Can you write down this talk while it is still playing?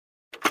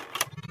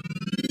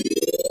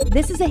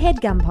This is a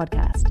HeadGum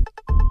podcast.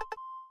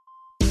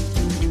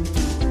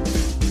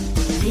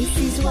 This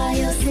is why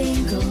you're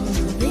single.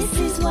 This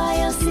is why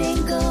you're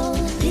single.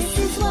 This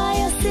is why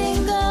you're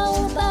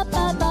single. Ba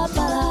ba ba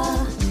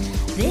ba.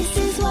 This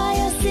is why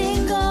you're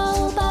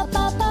single. Ba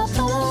ba ba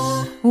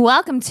ba.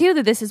 Welcome to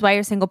the This Is Why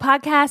You're Single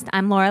podcast.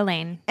 I'm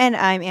Lynne. And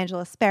I'm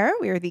Angela Sparrow.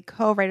 We are the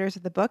co-writers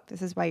of the book,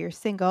 This Is Why You're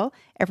Single.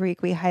 Every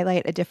week we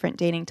highlight a different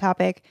dating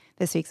topic.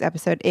 This week's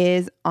episode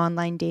is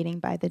Online Dating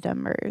by the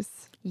Dumbers.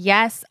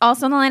 Yes.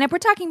 Also in the lineup, we're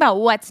talking about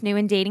what's new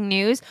in dating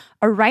news.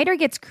 A writer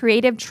gets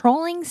creative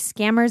trolling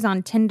scammers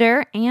on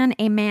Tinder, and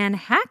a man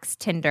hacks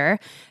Tinder.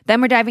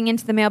 Then we're diving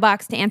into the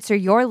mailbox to answer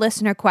your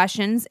listener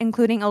questions,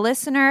 including a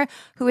listener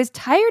who is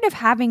tired of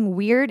having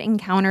weird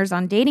encounters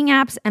on dating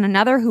apps and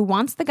another who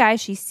wants the guy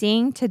she's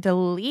seeing to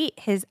delete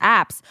his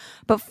apps.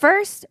 But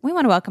first, we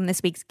want to welcome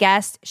this week's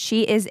guest.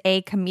 She is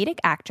a comedic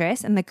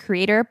actress and the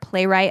creator,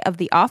 playwright of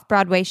the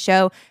off-Broadway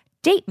show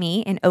Date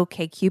Me, an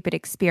OkCupid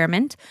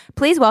experiment.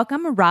 Please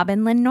welcome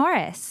Robyn Lynne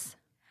Norris.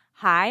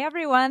 Hi,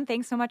 everyone.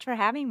 Thanks so much for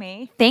having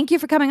me. Thank you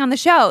for coming on the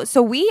show.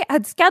 So we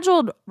had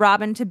scheduled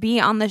Robyn to be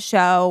on the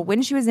show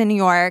when she was in New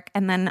York,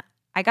 and then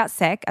I got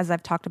sick, as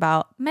I've talked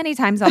about many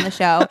times on the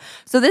show.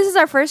 So this is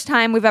our first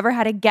time we've ever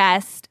had a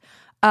guest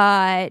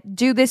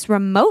do this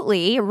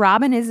remotely.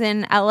 Robyn is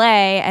in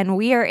LA and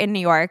we are in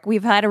New York.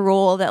 We've had a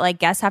rule that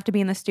guests have to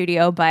be in the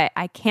studio, but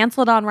I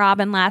canceled on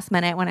Robyn last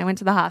minute when I went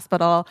to the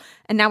hospital.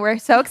 And now we're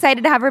so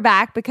excited to have her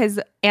back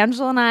because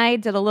Angela and I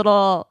did a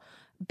little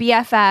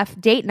BFF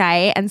date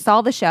night and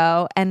saw the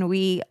show and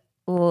we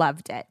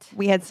loved it.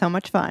 We had so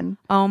much fun.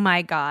 Oh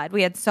my God.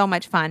 We had so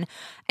much fun.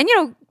 And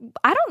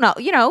I don't know, I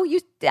never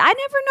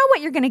know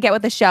what you're going to get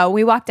with the show.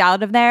 We walked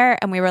out of there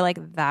and we were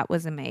like, that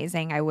was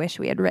amazing. I wish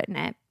we had written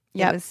it.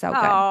 Yep. It was so good.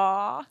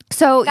 Aww.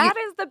 So that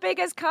is the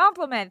biggest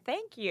compliment.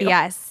 Thank you.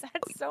 Yes.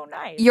 That's so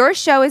nice. Your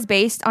show is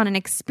based on an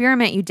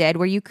experiment you did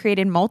where you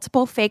created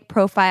multiple fake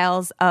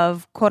profiles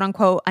of quote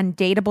unquote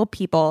undateable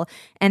people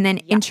and then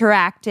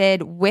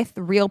interacted with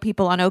real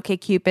people on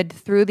OkCupid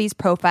through these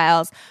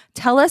profiles.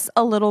 Tell us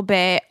a little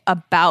bit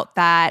about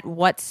that.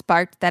 What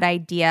sparked that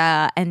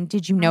idea? And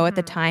did you know at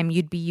the time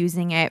you'd be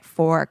using it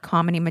for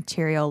comedy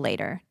material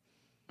later?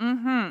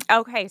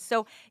 Okay,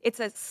 so it's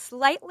a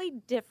slightly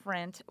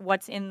different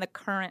what's in the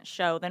current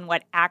show than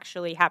what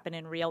actually happened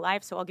in real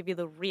life. So I'll give you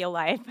the real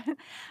life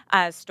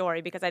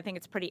story because I think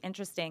it's pretty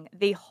interesting.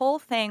 The whole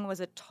thing was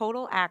a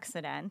total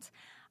accident.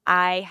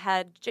 I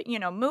had,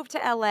 moved to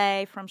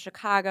LA from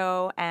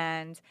Chicago,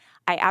 and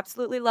I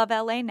absolutely love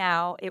LA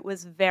now. It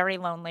was very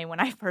lonely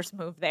when I first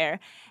moved there,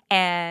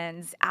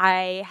 and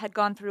I had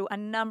gone through a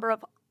number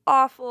of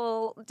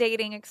awful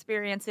dating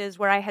experiences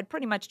where I had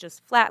pretty much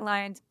just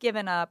flatlined,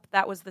 given up.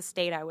 That was the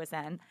state I was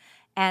in.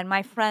 And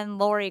my friend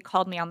Lori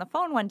called me on the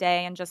phone one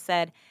day and just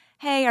said,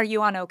 hey, are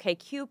you on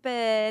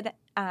OkCupid?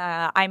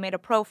 I made a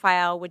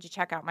profile. Would you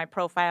check out my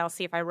profile,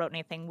 see if I wrote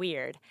anything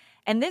weird?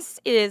 And this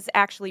is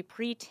actually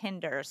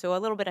pre-Tinder, so a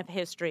little bit of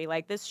history.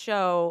 This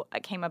show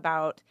came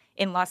about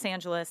in Los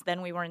Angeles,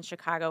 then we were in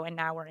Chicago, and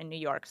now we're in New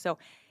York. So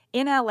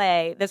in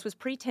LA, this was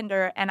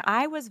pre-Tinder, and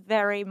I was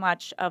very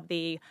much of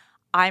the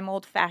I'm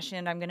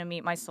old-fashioned, I'm going to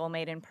meet my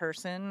soulmate in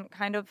person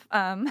kind of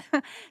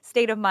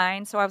state of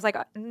mind. So I was like,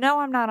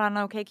 no, I'm not on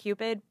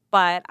OkCupid,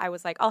 but I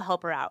was like, I'll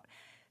help her out.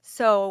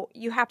 So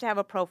you have to have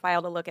a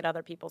profile to look at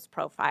other people's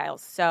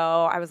profiles. So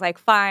I was like,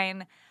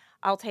 fine,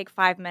 I'll take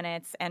 5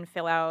 minutes and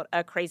fill out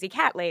a crazy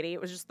cat lady. It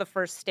was just the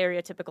first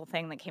stereotypical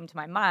thing that came to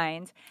my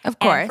mind. Of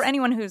course. And for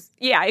anyone who's,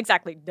 yeah,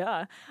 exactly,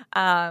 duh.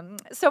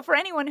 So for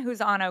anyone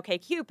who's on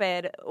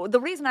OkCupid,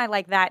 the reason I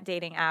like that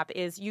dating app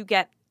is you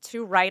get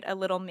to write a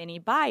little mini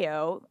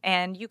bio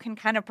and you can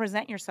kind of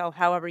present yourself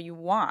however you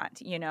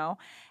want,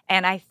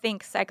 And I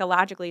think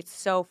psychologically it's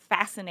so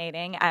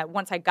fascinating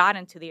once I got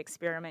into the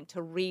experiment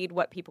to read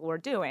what people were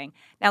doing.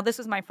 Now, this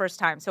was my first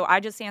time, so I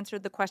just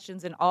answered the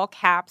questions in all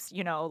caps,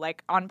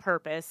 on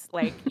purpose,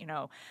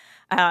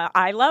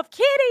 I love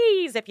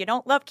kitties. If you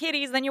don't love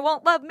kitties, then you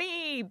won't love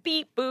me.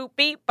 Beep, boop,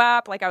 beep,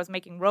 bop. I was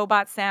making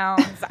robot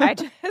sounds. I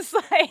just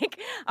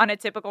on a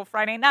typical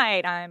Friday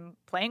night, I'm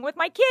playing with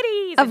my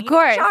kitties. Of and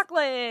course. eating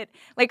chocolate.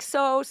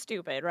 So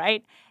stupid,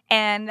 right?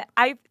 And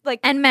I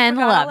and men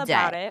loved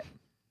it.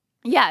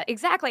 Yeah,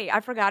 exactly. I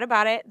forgot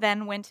about it.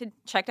 Then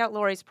checked out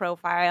Lori's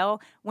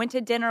profile, went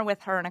to dinner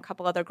with her and a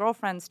couple other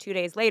girlfriends 2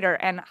 days later,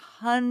 and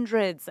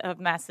hundreds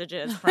of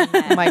messages from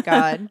men. Oh my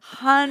God.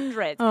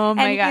 Hundreds. Oh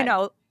my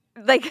God.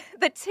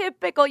 The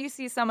typical, you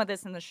see some of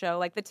this in the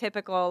show, the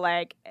typical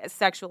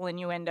sexual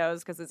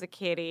innuendos because it's a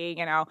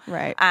kitty,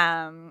 Right.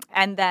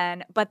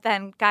 But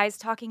then guys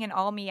talking in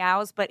all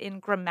meows, but in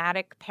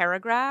grammatic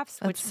paragraphs,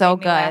 That's which so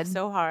made me laugh good.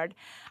 so hard.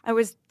 I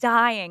was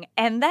dying.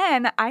 And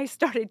then I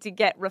started to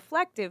get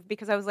reflective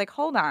because I was like,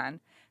 hold on.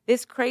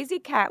 This crazy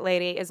cat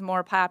lady is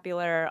more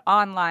popular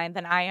online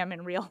than I am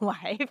in real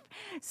life.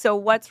 So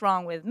what's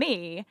wrong with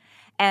me?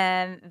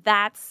 And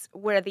that's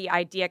where the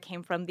idea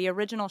came from. The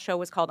original show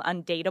was called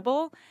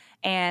Undateable,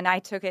 and I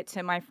took it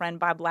to my friend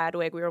Bob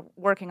Ladwig. We were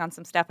working on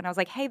some stuff, and I was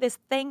like, hey, this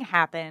thing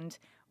happened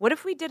what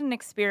if we did an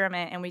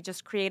experiment and we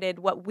just created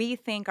what we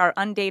think are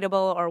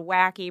undateable or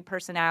wacky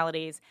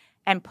personalities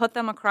and put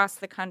them across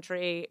the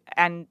country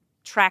and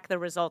track the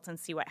results and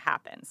see what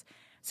happens?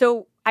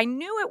 So I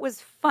knew it was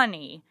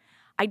funny.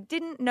 I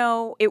didn't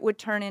know it would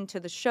turn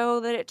into the show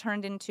that it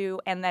turned into,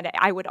 and that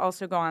I would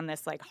also go on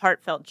this like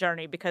heartfelt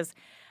journey, because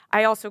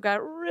I also got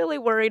really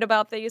worried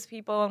about these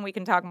people, and we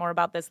can talk more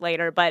about this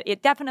later, but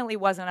it definitely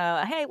wasn't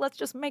a, hey, let's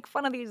just make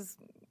fun of these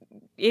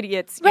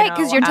idiots. Right,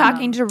 because you're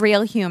talking to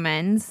real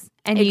humans,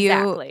 and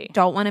Exactly. you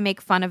don't want to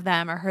make fun of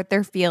them or hurt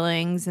their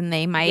feelings, and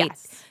they might,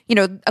 Yes. you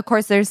know, of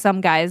course there's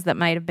some guys that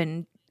might have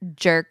been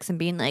jerks and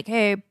being like,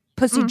 hey,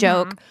 pussy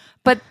joke.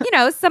 But, you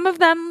know, some of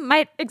them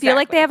might feel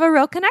like they have a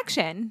real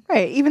connection.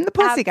 Right. Even the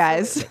pussy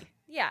guys.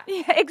 Yeah,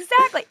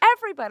 exactly.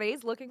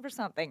 Everybody's looking for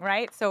something,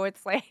 right? So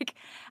it's like,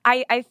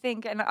 I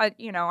think, and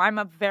you know, I'm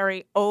a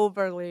very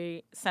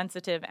overly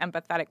sensitive,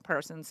 empathetic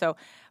person. So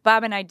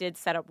Bob and I did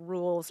set up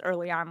rules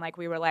early on. Like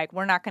we were like,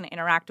 we're not going to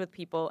interact with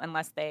people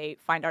unless they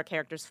find our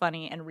characters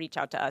funny and reach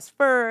out to us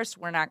first.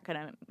 We're not going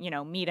to, you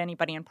know, meet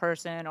anybody in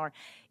person. Or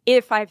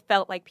if I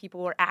felt like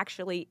people were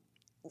actually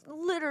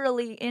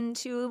literally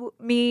into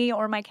me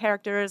or my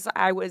characters,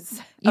 I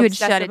was You would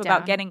shut obsessive it about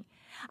down. getting.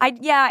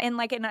 And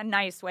like in a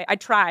nice way. I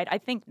tried. I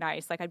think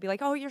nice. Like I'd be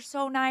like, "Oh, you're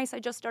so nice. I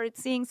just started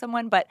seeing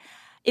someone." But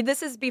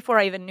this is before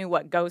I even knew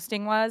what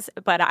ghosting was.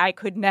 But I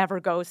could never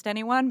ghost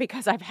anyone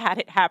because I've had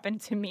it happen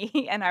to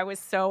me, and I was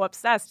so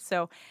obsessed.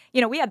 So, you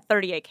know, we had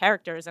 38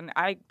 characters, and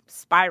I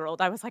spiraled.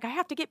 I was like, I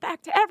have to get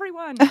back to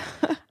everyone.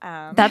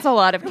 That's a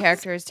lot of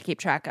characters to keep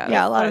track of.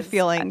 Yeah, a lot of was-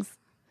 feelings.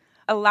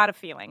 A lot of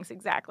feelings,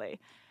 exactly.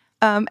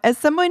 As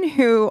someone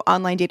who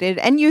online dated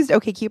and used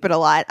OkCupid a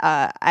lot,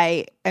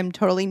 I am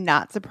totally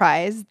not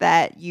surprised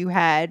that you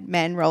had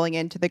men rolling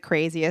into the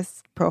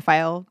craziest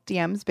profile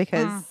DMs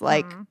because,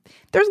 like,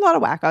 there's a lot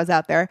of wackos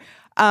out there.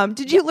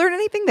 Did you learn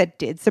anything that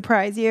did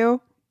surprise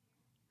you?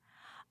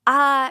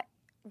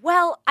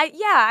 Well,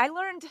 I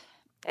learned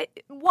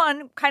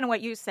one, kind of what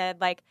you said,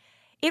 like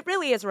it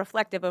really is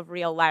reflective of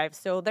real life.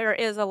 So there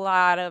is a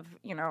lot of,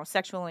 you know,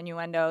 sexual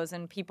innuendos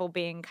and people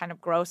being kind of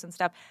gross and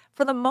stuff.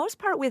 For the most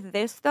part with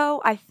this,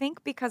 though, I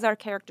think because our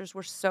characters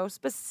were so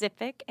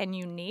specific and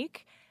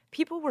unique,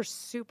 people were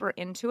super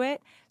into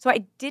it. So I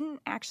didn't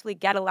actually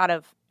get a lot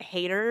of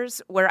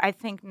haters, where I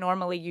think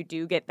normally you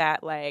do get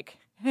that, like,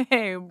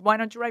 hey, why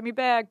don't you write me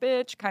back,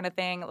 bitch, kind of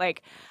thing.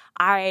 Like,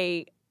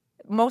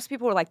 most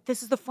people were like,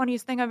 this is the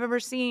funniest thing I've ever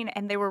seen.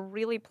 And they were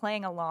really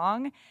playing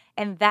along.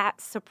 And that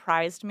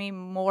surprised me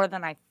more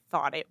than I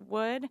thought it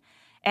would.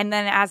 And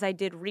then as I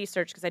did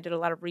research, because I did a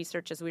lot of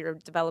research as we were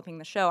developing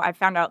the show, I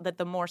found out that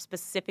the more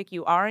specific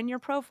you are in your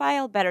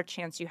profile, better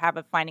chance you have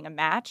of finding a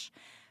match.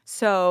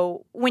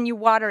 So when you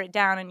water it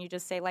down and you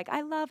just say, like,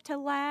 I love to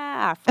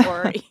laugh,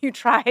 or you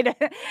try to,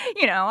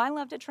 you know, I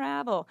love to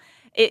travel,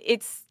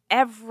 it's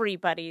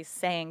everybody's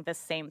saying the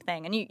same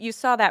thing. And you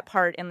saw that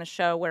part in the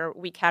show where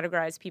we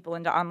categorize people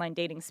into online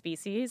dating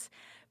species,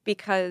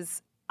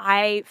 because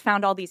I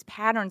found all these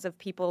patterns of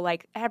people,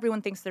 like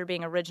everyone thinks they're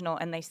being original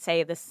and they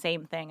say the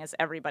same thing as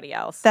everybody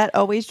else. That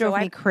always So drove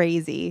I- me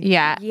crazy.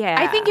 Yeah. Yeah.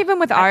 I think even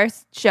with our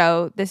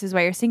show, This Is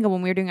Why You're Single,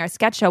 when we were doing our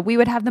sketch show, we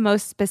would have the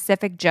most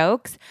specific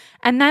jokes.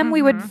 And then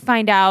we would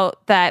find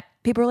out that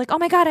people were like, oh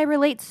my God, I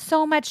relate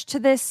so much to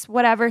this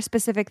whatever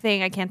specific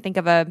thing. I can't think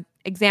of a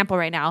example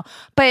right now.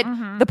 But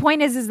the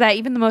point is that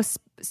even the most,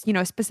 you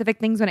know, specific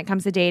things when it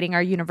comes to dating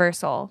are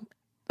universal.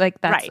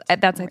 Like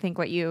that's I think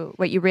what you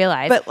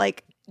realize. But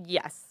like,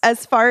 Yes.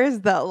 as far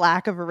as the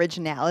lack of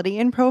originality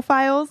in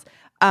profiles,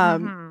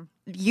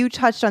 you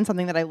touched on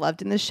something that I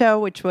loved in the show,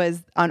 which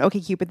was on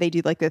OkCupid, they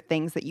do like the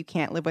things that you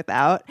can't live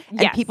without.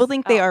 And Yes. people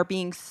think they Oh. are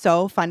being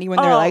so funny when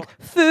they're Oh. like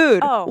food,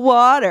 Oh.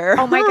 water,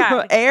 Oh my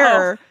God.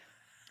 air.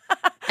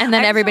 and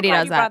then I'm everybody so glad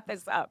does you that. brought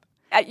this up.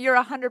 You're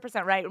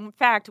 100% right. In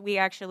fact, we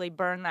actually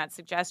burned that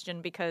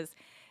suggestion because,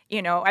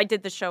 you know, I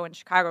did the show in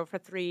Chicago for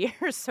 3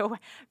 years, so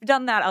I've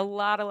done that a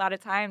lot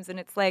of times, and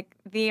it's like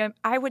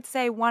I would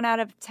say 1 out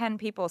of 10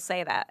 people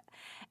say that,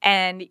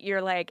 and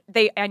you're like,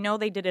 I know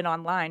they did it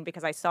online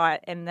because I saw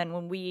it, and then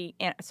when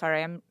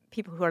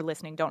people who are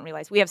listening don't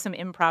realize we have some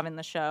improv in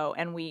the show,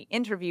 and we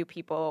interview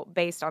people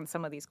based on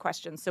some of these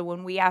questions. So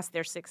when we ask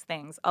their 6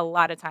 things, a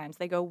lot of times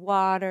they go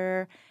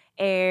water,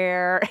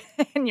 air,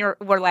 and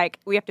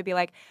we have to be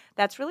like,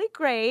 that's really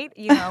great.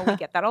 You know, we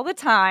get that all the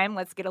time.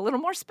 Let's get a little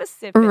more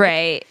specific.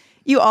 Right.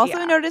 You also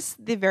Yeah.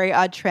 noticed the very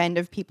odd trend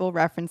of people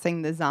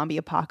referencing the zombie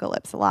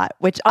apocalypse a lot,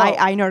 which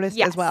I noticed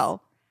yes. as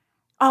well.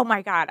 Oh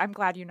my God, I'm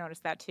glad you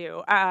noticed that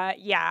too.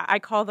 I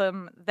call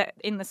them,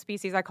 in the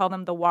species, I call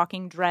them the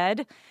walking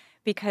dread,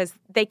 because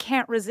they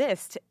can't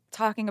resist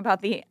talking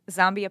about the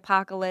zombie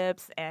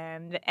apocalypse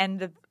and the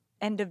end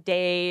of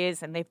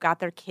days, and they've got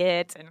their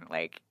kit, and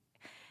like,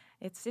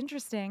 it's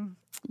interesting.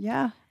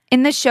 Yeah.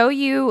 In the show,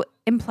 you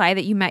imply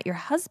that you met your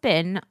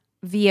husband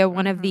via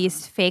one of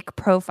these fake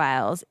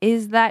profiles.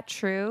 Is that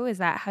true? Is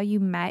that how you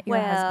met your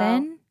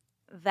husband?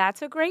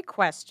 That's a great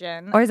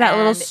question. Or is that a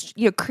And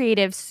little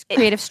creative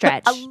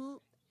stretch?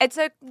 It's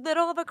a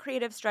little of a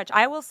creative stretch.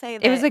 I will say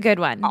that It was a good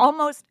one.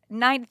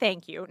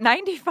 Thank you.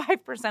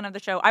 95% of the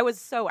show, I was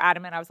so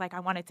adamant. I was like, I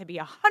want it to be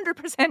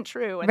 100%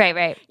 true. And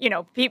Right. You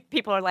know,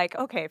 people are like,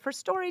 okay, for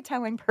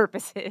storytelling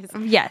purposes.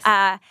 Yes.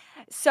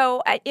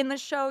 So in the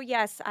show,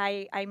 yes,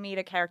 I meet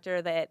a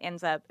character that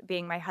ends up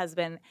being my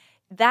husband.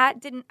 I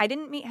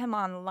didn't meet him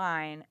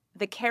online.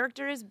 The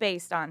character is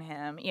based on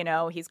him. You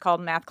know, he's called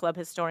Math Club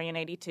Historian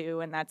 82,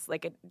 and that's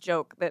like a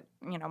joke that,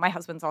 you know, my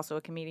husband's also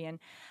a comedian.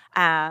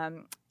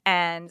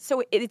 And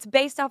so it's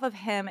based off of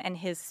him and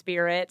his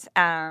spirit.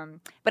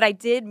 But I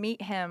did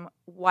meet him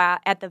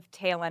at the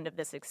tail end of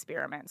this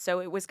experiment. So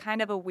it was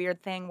kind of a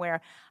weird thing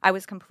where I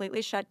was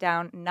completely shut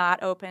down,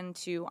 not open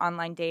to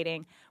online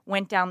dating,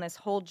 went down this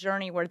whole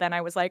journey where then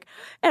I was like,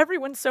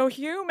 everyone's so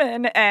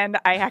human. And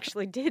I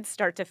actually did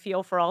start to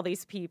feel for all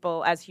these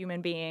people as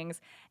human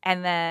beings.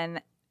 And then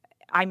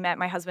I met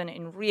my husband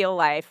in real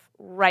life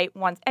right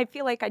once. I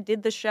feel like I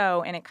did the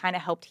show and it kind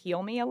of helped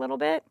heal me a little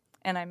bit.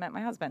 And I met my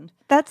husband.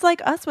 That's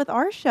like us with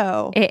our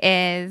show. It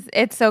is.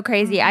 It's so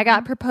crazy. I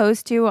got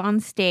proposed to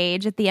on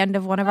stage at the end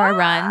of one of our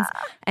runs,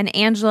 and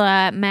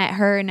Angela met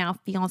her now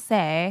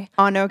fiance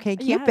On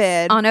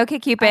OkCupid. on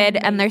OkCupid,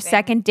 and their Amazing.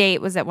 second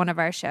date was at one of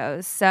our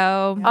shows.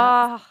 So,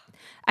 Oh,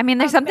 I mean,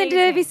 there's something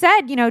to be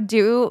said. You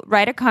know,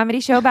 write a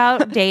comedy show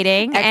about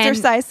dating,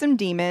 Exercise some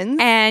demons.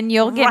 and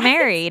you'll get Right.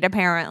 married.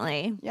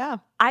 Apparently, Yeah.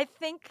 I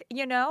think,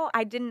 you know,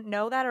 I didn't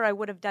know that or I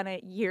would have done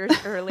it years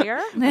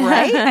earlier.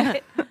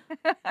 Right?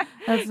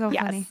 that's so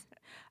Yes. funny.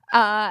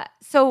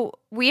 So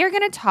we are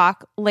going to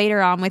talk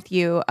later on with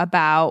you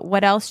about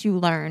what else you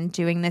learned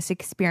doing this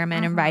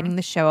experiment and writing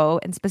the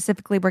show. And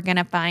specifically, we're going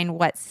to find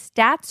what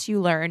stats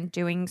you learned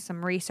doing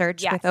some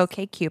research with Yes.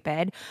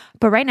 OkCupid.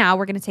 But right now,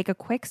 we're going to take a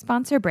quick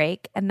sponsor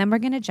break, and then we're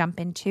going to jump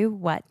into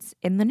what's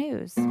in the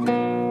news.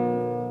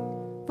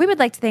 We would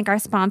like to thank our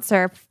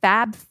sponsor,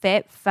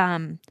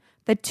 FabFitFun.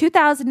 The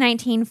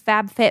 2019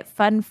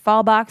 FabFitFun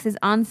Fall Box is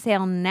on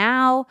sale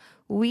now.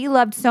 We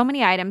loved so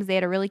many items. They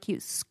had a really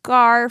cute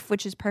scarf,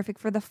 which is perfect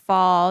for the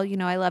fall. You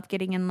know, I love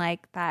getting in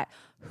like that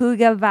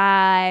hygge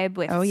vibe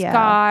with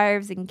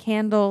scarves and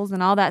candles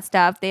and all that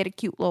stuff. They had a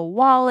cute little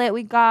wallet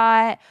we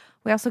got.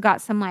 We also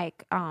got some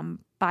like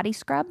body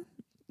scrub.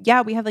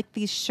 Yeah, we have like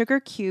these sugar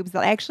cubes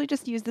that I actually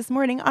just used this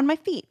morning on my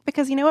feet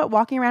because you know what?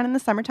 Walking around in the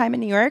summertime in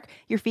New York,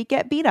 your feet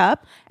get beat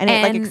up and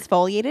it like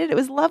exfoliated. It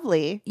was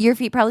lovely. Your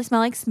feet probably smell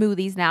like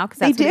smoothies now because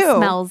that's They what it do.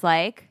 smells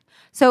like.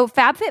 So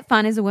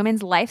FabFitFun is a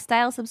women's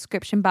lifestyle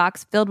subscription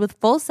box filled with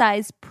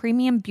full-size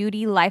premium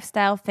beauty,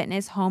 lifestyle,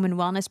 fitness, home, and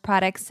wellness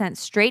products sent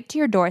straight to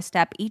your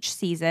doorstep each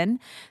season.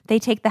 They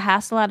take the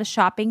hassle out of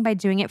shopping by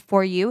doing it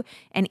for you,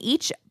 and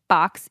each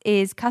box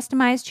is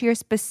customized to your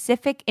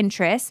specific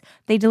interests.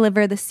 They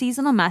deliver the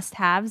seasonal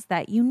must-haves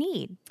that you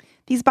need.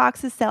 These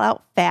boxes sell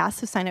out fast,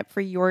 so sign up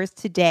for yours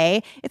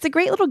today. It's a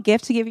great little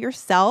gift to give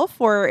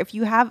yourself, or if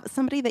you have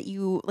somebody that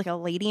you, like a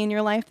lady in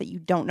your life that you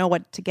don't know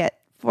what to get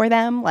for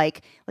them,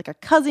 like a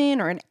cousin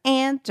or an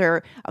aunt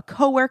or a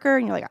coworker,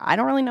 and you're like, I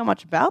don't really know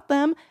much about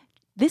them.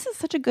 This is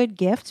such a good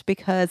gift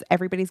because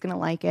everybody's going to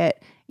like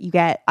it.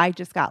 I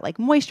just got like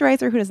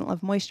moisturizer. Who doesn't love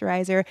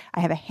moisturizer?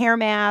 I have a hair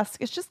mask.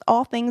 It's just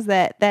all things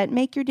that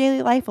make your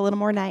daily life a little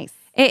more nice.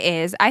 It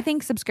is. I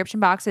think subscription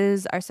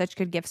boxes are such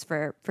good gifts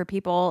for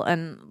people.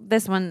 And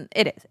this one,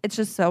 it is. It's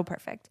just so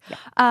perfect.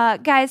 Yeah.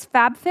 Guys,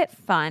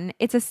 FabFitFun.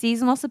 It's a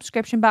seasonal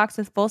subscription box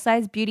with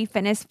full-size beauty,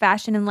 fitness,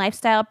 fashion, and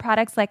lifestyle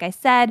products. Like I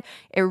said,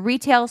 it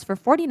retails for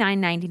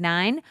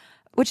 $49.99,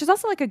 which is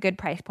also like a good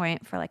price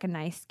point for like a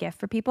nice gift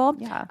for people.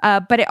 Yeah.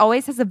 But it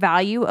always has a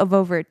value of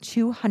over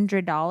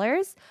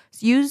 $200.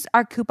 So use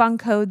our coupon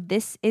code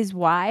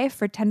ThisIsWhy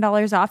for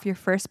 $10 off your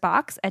first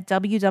box at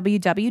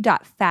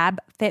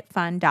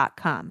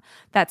www.fabfitfun.com.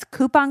 That's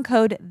coupon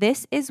code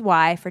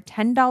ThisIsWhy for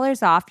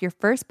 $10 off your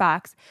first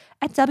box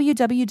at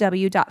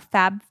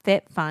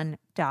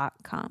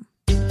www.fabfitfun.com.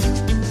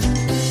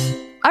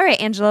 All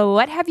right, Angela,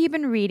 what have you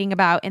been reading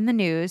about in the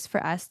news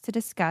for us to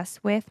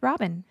discuss with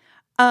Robyn?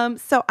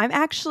 So I'm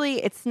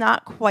actually, it's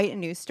not quite a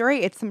news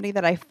story. It's somebody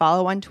that I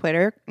follow on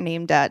Twitter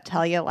named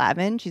Talia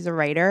Lavin. She's a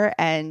writer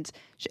and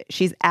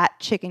she's at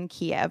Chicken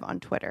Kiev on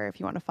Twitter if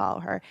you want to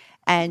follow her.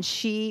 And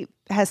she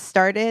has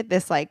started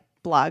this like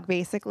blog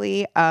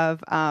basically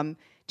of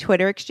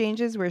Twitter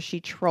exchanges where she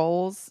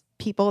trolls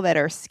people that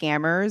are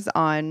scammers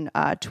on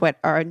Twitter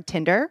or on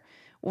Tinder,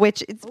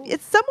 which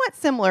it's somewhat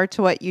similar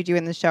to what you do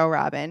in the show,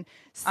 Robyn.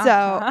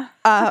 So,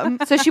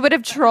 So she would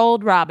have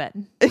trolled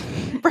Robyn.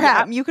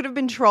 perhaps you could have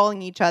been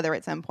trolling each other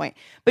at some point.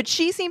 But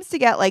she seems to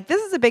get like,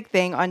 this is a big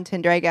thing on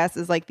Tinder, I guess,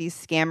 is like these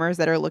scammers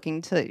that are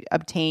looking to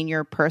obtain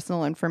your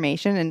personal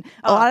information. And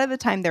a lot of the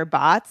time they're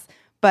bots.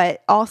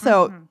 But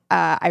also,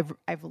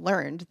 I've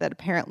learned that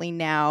apparently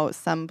now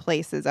some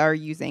places are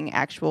using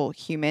actual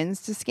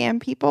humans to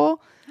scam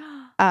people.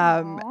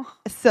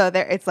 So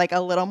it's like a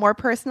little more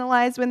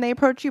personalized when they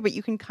approach you, but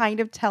you can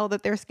kind of tell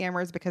that they're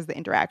scammers because the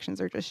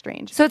interactions are just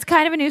strange. So it's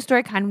kind of a news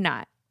story, kind of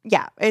not.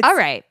 Yeah. All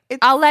right.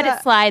 I'll let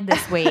it slide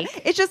this week.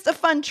 It's just a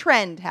fun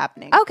trend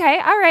happening. Okay.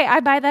 All right. I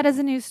buy that as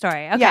a news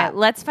story. Okay. Yeah.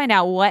 Let's find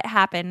out what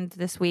happened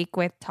this week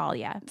with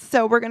Talia.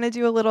 So we're going to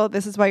do a little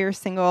This Is Why You're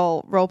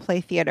Single role play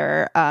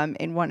theater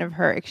in one of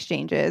her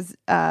exchanges.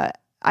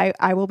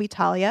 I will be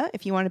Talia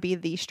if you want to be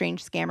the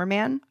strange scammer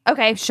man.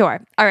 Okay.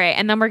 Sure. All right.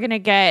 And then we're going to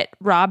get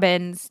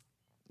Robyn's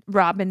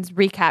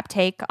recap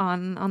take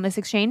on this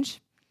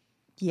exchange.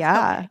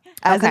 Yeah.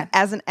 Okay.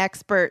 As an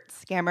expert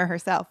scammer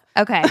herself.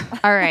 Okay.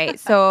 All right.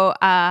 So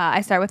I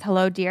start with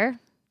hello, dear.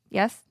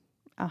 Yes.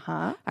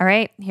 Uh-huh. All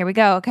right. Here we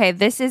go. Okay.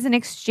 This is an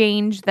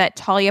exchange that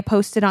Talia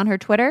posted on her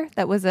Twitter.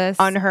 That was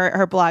on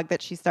her blog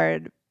that she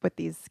started with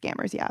these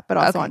scammers. Yeah. But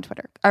also on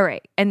Twitter. All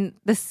right. And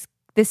this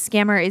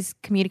scammer is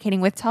communicating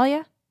with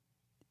Talia?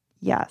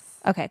 Yes.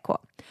 Okay, cool.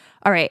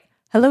 All right.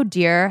 Hello,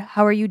 dear.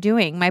 How are you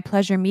doing? My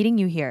pleasure meeting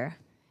you here.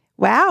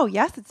 Wow.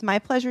 Yes, it's my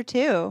pleasure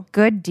too.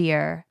 Good,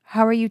 dear.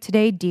 How are you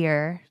today,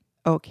 dear?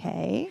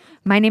 Okay.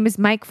 My name is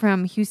Mike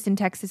from Houston,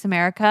 Texas,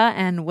 America.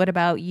 And what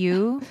about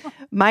you?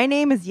 My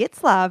name is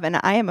Yitzlav, and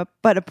I am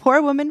but a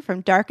poor woman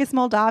from darkest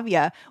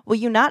Moldavia. Will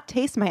you not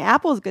taste my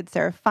apples, good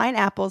sir? Fine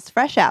apples,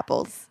 fresh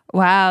apples.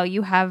 Wow,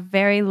 you have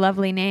very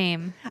lovely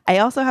name. I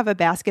also have a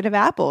basket of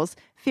apples.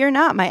 Fear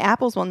not, my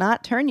apples will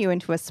not turn you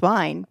into a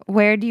swine.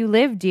 Where do you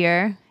live,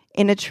 dear?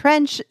 In a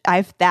trench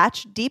I've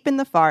thatched deep in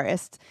the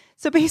forest.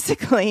 So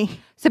basically,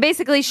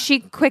 she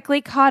quickly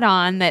caught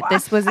on that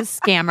this was a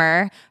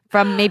scammer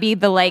from maybe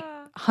the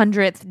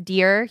 100th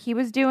deer he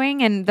was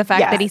doing, and the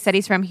fact that he said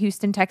he's from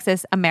Houston,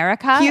 Texas,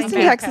 America.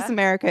 Houston, Texas,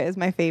 America is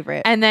my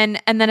favorite. And then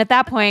at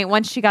that point,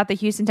 once she got the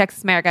Houston,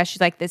 Texas, America,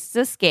 she's like, "This is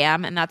a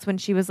scam," and that's when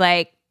she was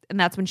like, and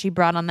that's when she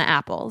brought on the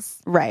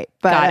apples. Right,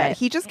 but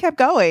he just kept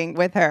going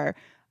with her.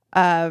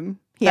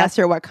 He asked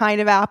her what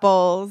kind of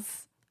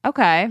apples.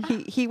 Okay,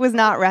 he was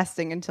not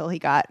resting until he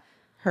got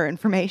her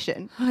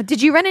information.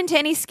 Did you run into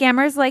any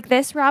scammers like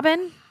this,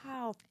 Robyn?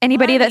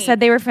 Anybody that said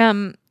they were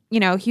from,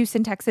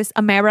 Houston, Texas,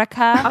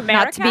 America?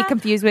 Not to be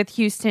confused with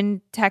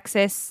Houston,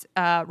 Texas,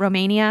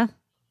 Romania.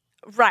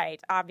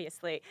 Right,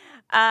 obviously.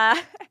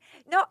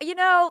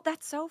 No,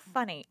 that's so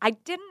funny. I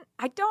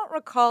don't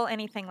recall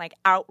anything like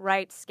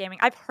outright scamming.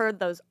 I've heard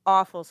those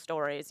awful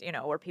stories,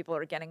 where people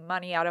are getting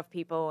money out of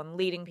people and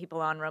leading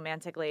people on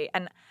romantically.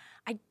 And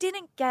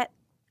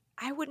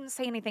I wouldn't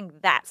say anything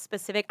that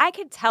specific. I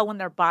could tell when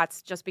they're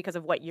bots just because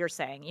of what you're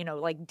saying,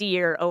 like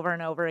dear over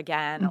and over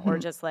again, or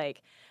just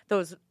like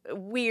those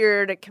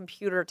weird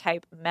computer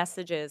type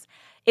messages.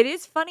 It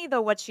is funny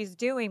though what she's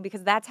doing,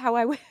 because that's how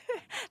I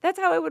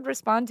would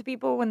respond to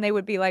people when they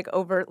would be like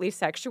overtly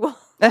sexual.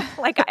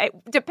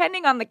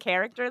 Depending on the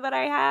character that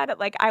I had,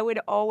 I would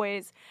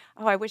always,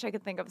 I wish I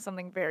could think of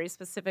something very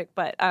specific,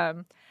 but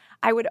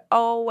I would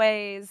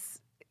always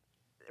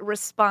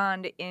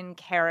respond in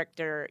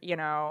character,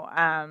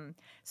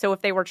 so if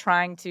they were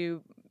trying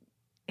to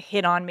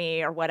hit on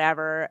me or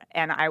whatever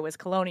and I was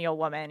colonial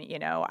woman,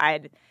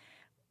 I'd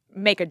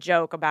make a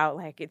joke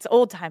about it's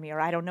old timey, or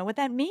I don't know what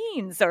that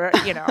means, or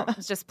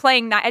just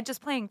playing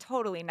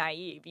totally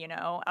naive,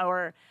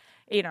 or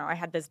I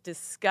had this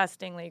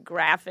disgustingly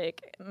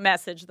graphic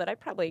message that I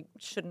probably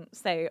shouldn't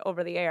say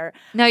over the air.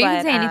 No, you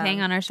can say anything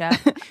on our show.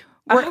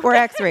 We're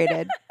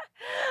X-rated.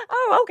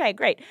 Oh, okay,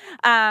 great.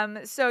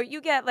 So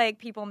you get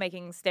people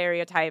making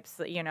stereotypes,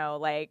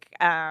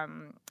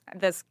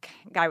 this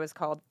guy was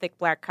called Thick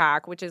Black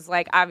Cock, which is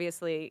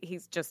obviously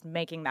he's just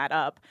making that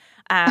up.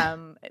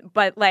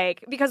 But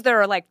because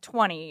there are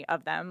 20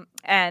 of them,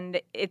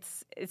 and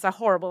it's a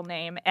horrible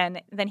name.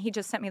 And then he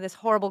just sent me this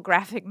horrible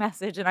graphic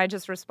message, and I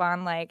just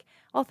respond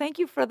 "Oh, thank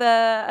you for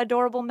the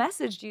adorable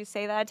message. Do you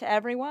say that to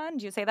everyone?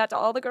 Do you say that to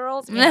all the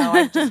girls?"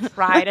 I just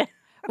tried it.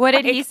 What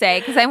did he say?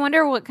 Because I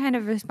wonder what kind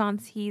of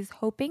response he's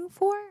hoping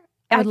for.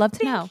 I would love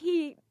to know.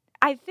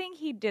 I think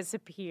he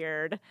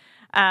disappeared.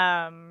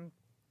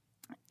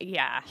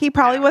 Yeah. He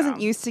probably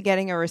wasn't used to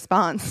getting a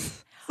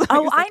response.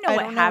 Oh, I know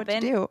what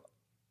happened.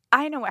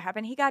 I know what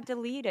happened. He got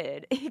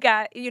deleted. He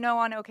got,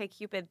 on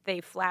OkCupid,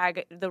 they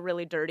flag the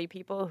really dirty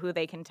people who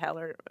they can tell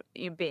are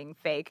being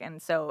fake.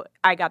 And so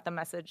I got the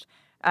message,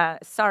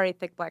 sorry,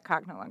 Thick Black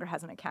Cock no longer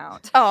has an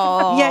account.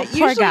 Oh, yeah,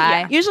 poor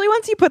guy. Usually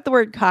once you put the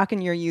word cock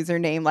in your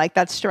username,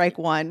 that's strike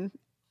one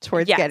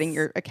towards getting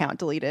your account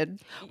deleted.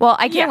 Well,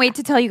 I can't wait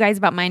to tell you guys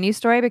about my news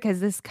story,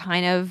 because this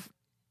kind of,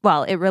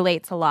 it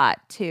relates a lot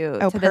to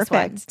this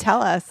one.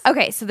 Tell us.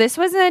 Okay, so this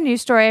was a news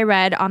story I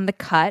read on The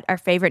Cut, our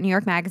favorite New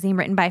York magazine,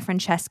 written by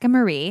Francesca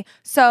Marie.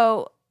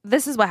 So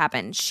this is what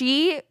happened.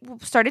 She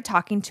started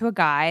talking to a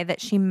guy that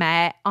she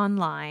met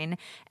online,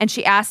 and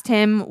she asked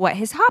him what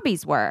his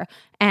hobbies were.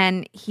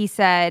 And he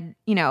said,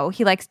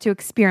 he likes to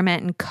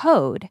experiment and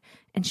code.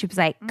 And she was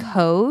like,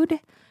 code?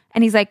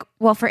 And he's like,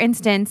 well, for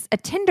instance, a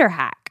Tinder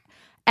hack.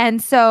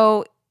 And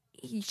so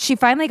she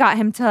finally got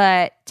him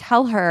to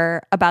tell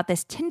her about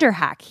this Tinder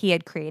hack he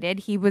had created.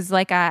 He was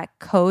like a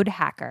code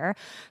hacker.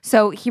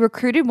 So he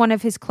recruited one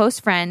of his close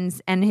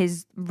friends and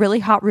his really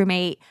hot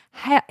roommate,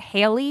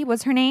 Haley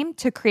was her name,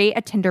 to create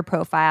a Tinder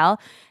profile.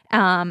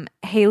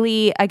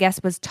 Haley, I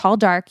guess, was tall,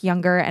 dark,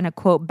 younger, and a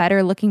quote,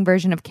 better looking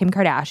version of Kim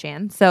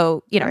Kardashian.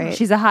 So,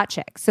 she's a hot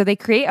chick. So they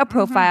create a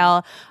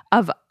profile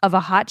of a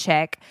hot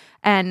chick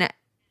and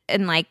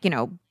like,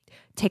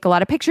 take a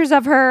lot of pictures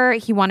of her.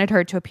 He wanted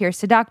her to appear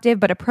seductive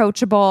but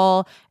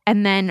approachable.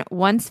 And then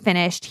once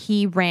finished,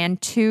 he ran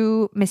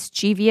 2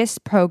 mischievous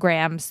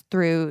programs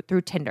through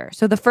Tinder.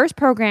 So the first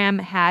program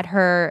had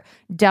her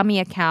dummy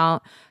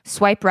account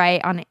swipe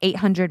right on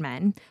 800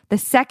 men. The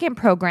second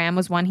program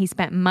was one he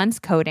spent months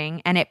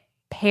coding, and it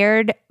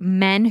paired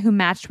men who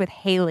matched with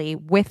Haley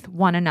with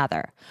one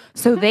another.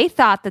 So they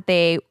thought that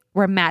they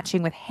were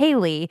matching with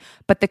Haley,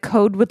 but the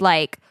code would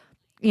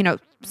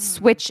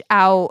switch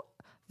out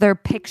their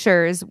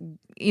pictures,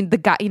 the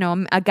guy,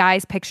 a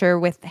guy's picture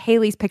with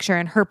Haley's picture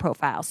in her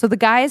profile. So the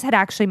guys had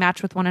actually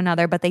matched with one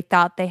another, but they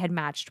thought they had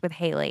matched with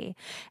Haley.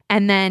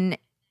 And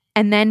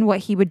then what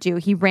he would do,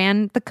 he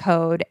ran the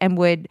code and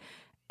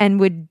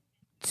would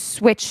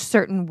switch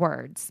certain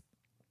words.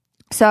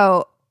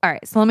 So, all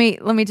right. So let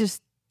me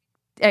just,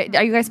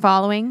 are you guys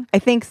following? I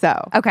think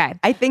so. Okay.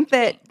 I think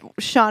that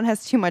Sean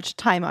has too much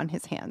time on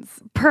his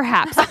hands.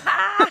 Perhaps.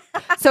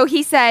 So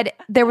he said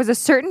there was a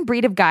certain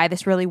breed of guy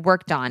this really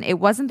worked on. It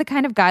wasn't the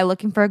kind of guy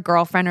looking for a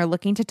girlfriend or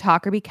looking to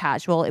talk or be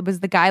casual. It was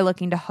the guy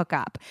looking to hook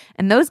up.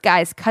 And those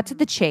guys cut to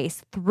the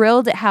chase,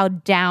 thrilled at how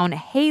down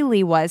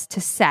Haley was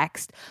to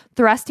sex,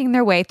 thrusting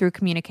their way through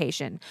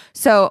communication.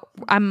 So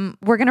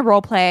we're going to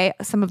role play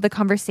some of the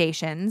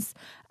conversations.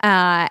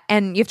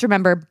 And you have to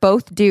remember,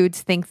 both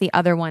dudes think the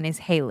other one is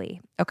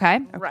Haley. Okay?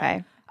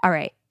 Okay. All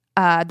right.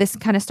 This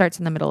kind of starts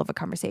in the middle of a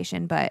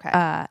conversation, but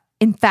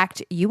in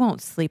fact, you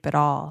won't sleep at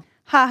all.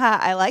 Haha,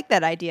 I like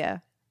that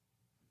idea.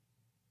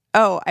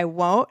 Oh, I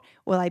won't?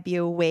 Will I be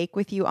awake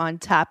with you on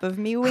top of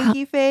me,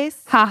 winky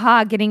face?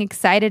 Haha, getting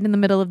excited in the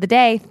middle of the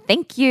day.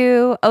 Thank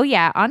you. Oh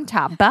yeah, on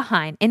top,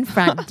 behind, in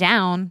front,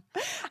 down.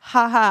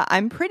 Haha,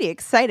 I'm pretty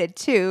excited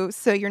too,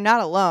 so you're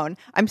not alone.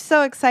 I'm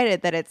so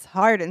excited that it's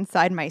hard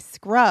inside my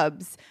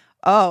scrubs.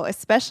 Oh,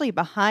 especially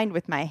behind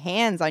with my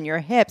hands on your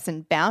hips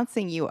and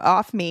bouncing you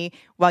off me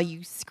while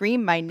you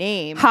scream my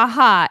name.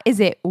 Haha, is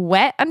it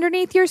wet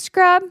underneath your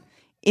scrub?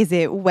 Is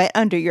it wet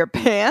under your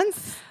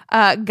pants?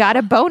 Got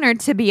a boner,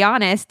 to be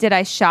honest. Did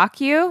I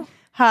shock you?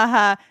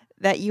 Haha,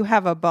 that you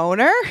have a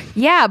boner?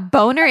 Yeah,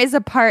 boner is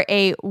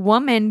a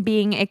woman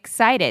being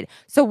excited.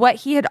 So what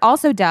he had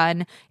also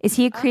done is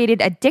he had created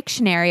a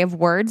dictionary of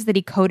words that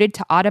he coded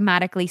to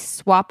automatically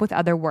swap with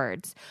other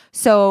words.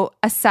 So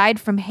aside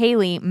from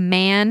Haley,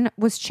 man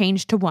was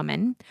changed to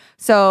woman.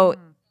 So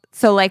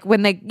like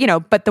when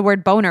but the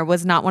word boner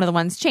was not one of the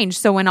ones changed.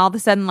 So when all of a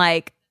sudden,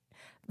 like,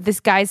 this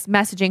guy's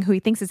messaging who he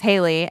thinks is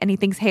Haley, and he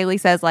thinks Haley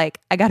says, like,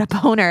 I got a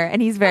boner, and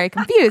he's very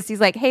confused. He's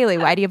like, Haley,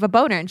 why do you have a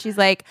boner? And she's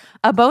like,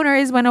 a boner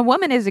is when a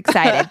woman is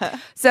excited.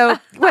 So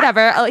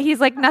whatever.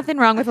 He's like, nothing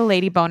wrong with a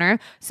lady boner.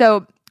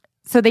 So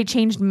they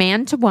changed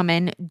man to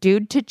woman,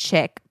 dude to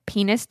chick,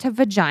 penis to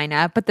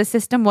vagina, but the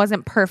system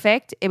wasn't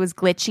perfect. It was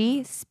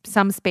glitchy.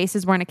 Some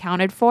spaces weren't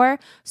accounted for.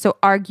 So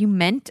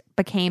argument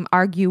became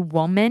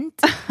argue-woman.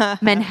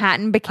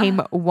 Manhattan became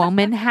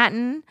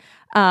womanhattan.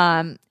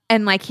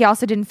 And like he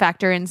also didn't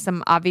factor in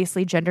some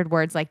obviously gendered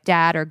words like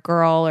dad or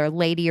girl or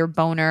lady or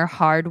boner,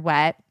 hard,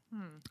 wet.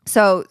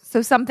 So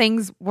some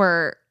things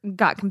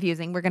got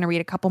confusing. We're going to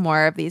read a couple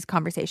more of these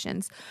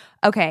conversations.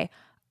 Okay.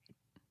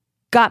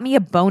 Got me a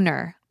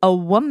boner, a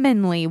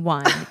womanly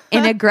one,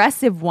 an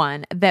aggressive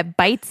one that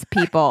bites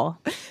people.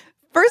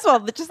 First of all,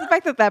 just the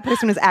fact that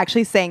person was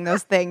actually saying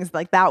those things,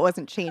 like that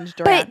wasn't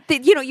changed around.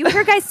 But you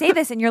hear guys say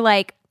this and you're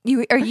like,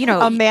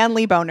 a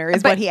manly boner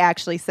is what he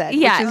actually said,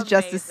 which is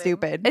just as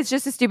stupid. It's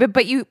just as stupid.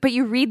 But you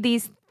read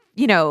these,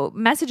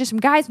 messages from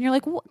guys and you're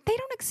like, well, they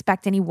don't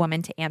expect any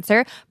woman to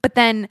answer. But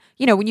then,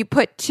 when you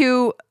put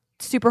 2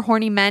 super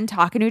horny men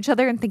talking to each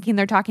other and thinking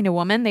they're talking to a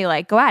woman, they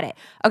like go at it.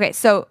 Okay,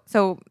 so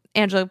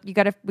Angela, we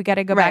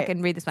gotta go back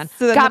and read this one.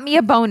 So got me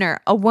a boner,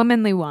 a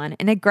womanly one,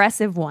 an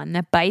aggressive one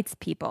that bites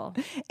people.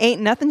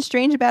 Ain't nothing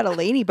strange about a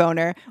lady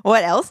boner.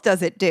 What else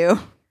does it do?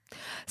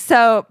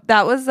 So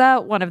that was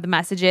one of the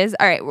messages.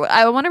 All right,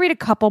 I want to read a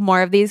couple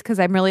more of these because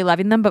I'm really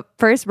loving them. But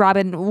first,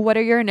 Robyn, what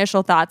are your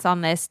initial thoughts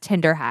on this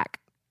Tinder hack?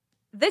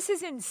 This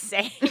is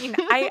insane.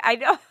 I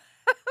know.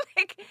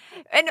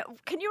 And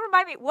can you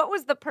remind me, what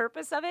was the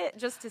purpose of it?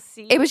 Just to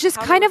see? It was just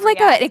kind of like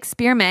an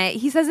experiment.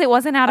 He says it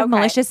wasn't out of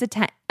malicious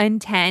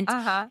intent.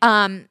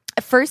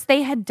 First,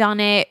 they had done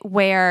it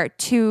where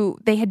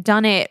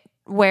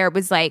it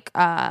was like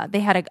they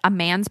had a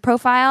man's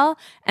profile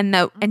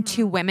and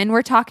 2 women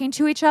were talking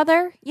to each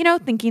other,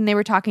 thinking they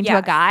were talking to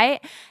a guy.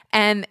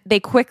 And he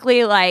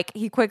quickly,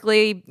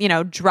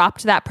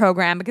 dropped that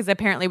program because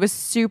apparently it was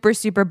super,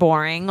 super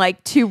boring.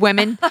 Like two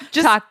women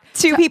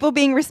two people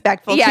being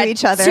respectful to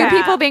each other. Two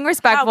people being How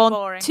respectful,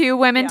 boring. two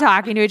women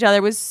talking to each other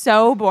was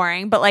so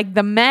boring. But like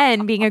the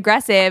men being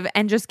aggressive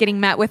and just getting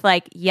met with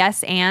like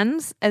yes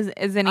ands as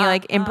any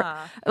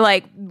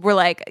we're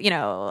like,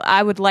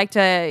 I would like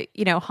to,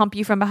 hump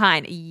you from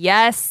behind.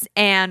 Yes,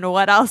 and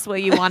what else will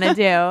you want to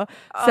do?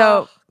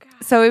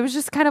 So it was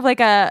just kind of like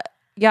a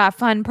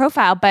fun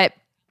profile, but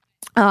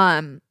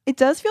it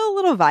does feel a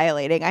little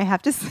violating, I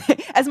have to say.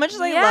 As much as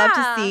I love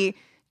to see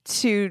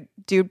two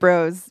dude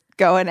bros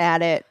going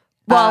at it.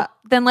 Well,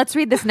 then let's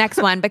read this next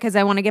one because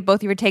I want to get both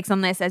of your takes on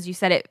this. As you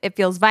said, it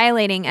feels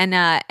violating,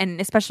 and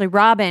especially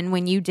Robyn,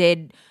 when you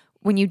did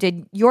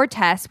your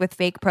test with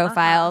fake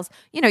profiles,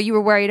 you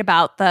were worried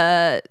about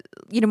you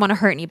didn't want to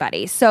hurt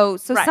anybody. So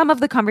some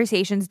of the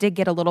conversations did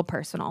get a little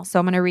personal. So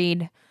I'm going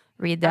to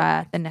read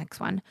the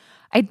next one.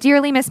 I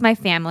dearly miss my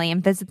family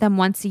and visit them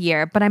once a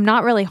year, but I'm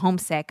not really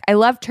homesick. I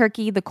love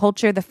Turkey, the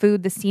culture, the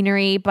food, the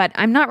scenery, but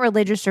I'm not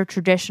religious or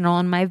traditional,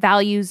 and my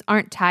values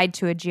aren't tied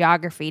to a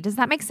geography. Does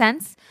that make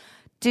sense?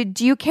 Do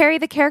you carry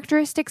the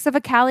characteristics of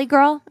a Cali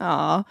girl?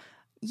 Aw.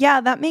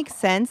 Yeah, that makes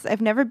sense.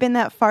 I've never been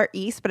that far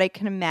east, but I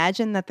can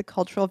imagine that the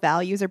cultural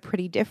values are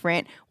pretty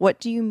different. What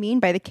do you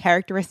mean by the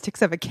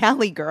characteristics of a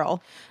Cali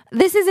girl?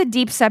 This is a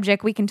deep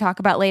subject we can talk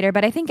about later,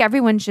 but I think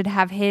everyone should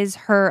have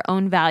her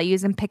own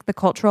values and pick the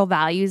cultural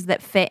values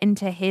that fit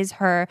into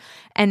her,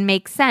 and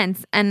make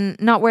sense and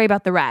not worry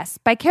about the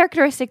rest. By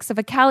characteristics of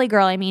a Cali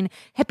girl, I mean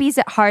hippies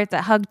at heart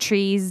that hug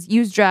trees,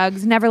 use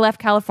drugs, never left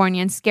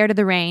California, and scared of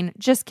the rain.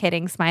 Just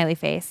kidding, smiley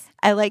face.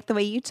 I like the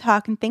way you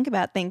talk and think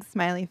about things,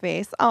 smiley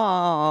face.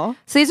 Aww.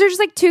 So these are just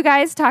like two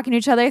guys talking to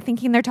each other,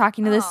 thinking they're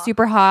talking to this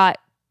super hot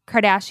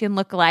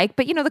Kardashian lookalike.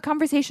 But the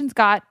conversations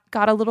got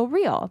a little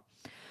real.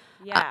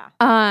 Yeah.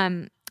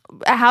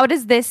 How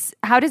does this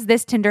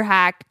Tinder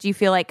hack, do you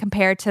feel like,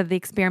 compare to the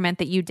experiment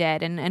that you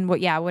did? And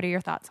what are your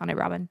thoughts on it,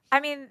 Robyn?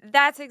 I mean,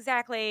 that's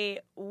exactly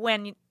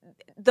when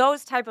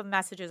those type of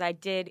messages I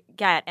did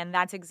get, and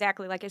that's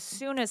exactly like as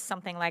soon as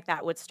something like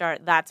that would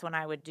start, that's when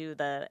I would do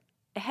the,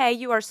 hey,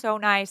 you are so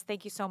nice,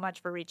 thank you so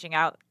much for reaching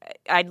out.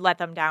 I'd let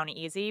them down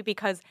easy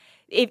because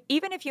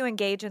even if you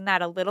engage in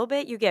that a little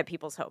bit, you get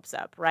people's hopes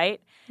up,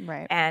 right?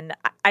 Right. And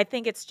I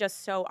think it's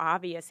just so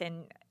obvious.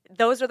 And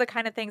those are the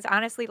kind of things,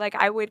 honestly, like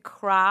I would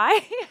cry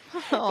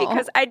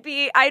because I'd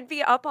be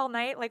up all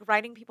night, like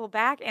writing people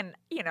back. And,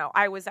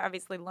 I was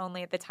obviously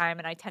lonely at the time,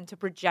 and I tend to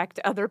project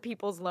other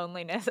people's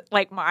loneliness,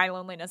 like my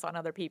loneliness on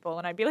other people.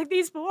 And I'd be like,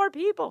 these poor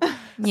people.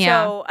 Yeah.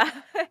 So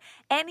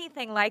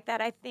anything like that,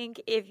 I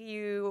think if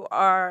you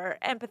are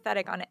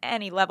empathetic on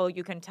any level,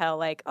 you can tell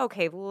like,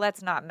 okay,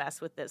 let's not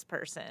mess with this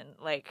person.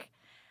 Like,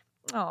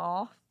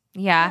 oh,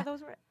 Yeah.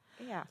 those were,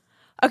 yeah.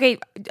 Okay,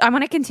 I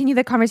want to continue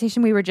the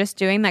conversation we were just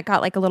doing that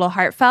got like a little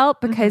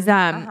heartfelt because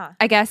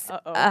I guess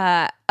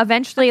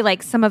eventually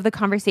like some of the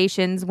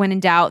conversations, when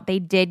in doubt, they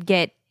did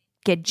get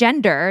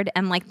gendered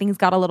and like things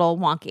got a little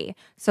wonky.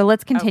 So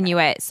let's continue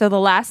it. So the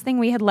last thing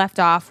we had left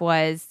off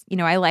was,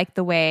 I like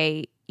the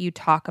way you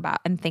talk about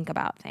and think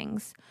about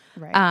things.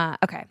 Right.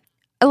 Okay.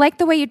 I like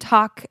the way you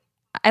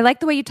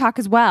talk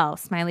as well,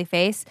 smiley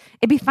face.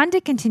 It'd be fun to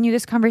continue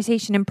this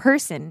conversation in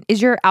person.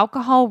 Is your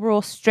alcohol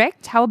rule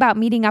strict? How about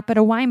meeting up at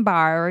a wine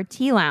bar or a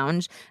tea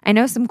lounge? I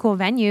know some cool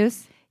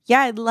venues.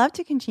 Yeah, I'd love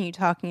to continue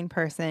talking in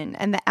person.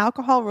 And the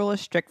alcohol rule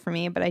is strict for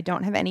me, but I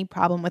don't have any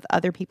problem with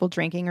other people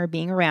drinking or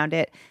being around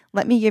it.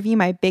 Let me give you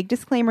my big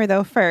disclaimer,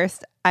 though,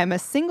 first. I'm a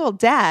single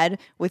dad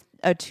with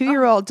a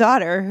 2-year-old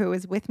daughter who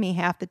is with me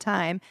half the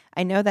time.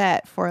 I know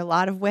that for a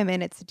lot of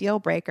women, it's a deal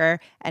breaker.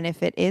 And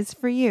if it is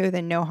for you,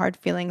 then no hard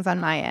feelings on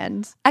my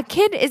end. A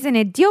kid isn't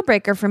a deal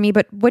breaker for me,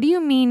 but what do you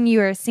mean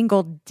you're a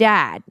single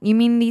dad? You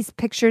mean these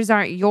pictures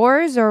aren't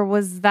yours, or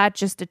was that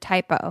just a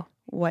typo?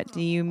 What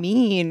do you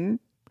mean?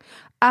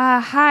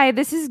 Hi,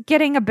 this is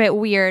getting a bit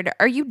weird.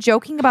 Are you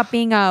joking about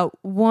being a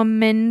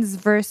woman's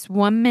versus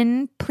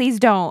woman? Please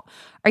don't.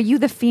 Are you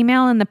the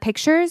female in the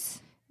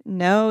pictures?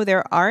 No,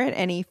 there aren't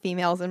any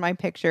females in my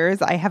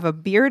pictures. I have a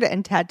beard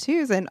and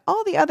tattoos and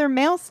all the other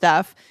male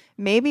stuff.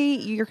 Maybe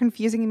you're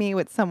confusing me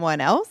with someone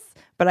else,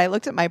 but I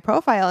looked at my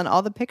profile and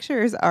all the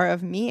pictures are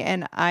of me,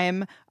 and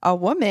I'm a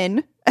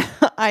woman.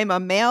 I'm a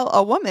male,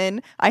 a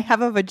woman. I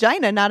have a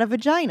vagina, not a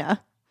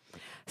vagina.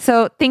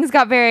 So things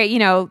got very,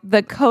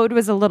 the code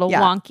was a little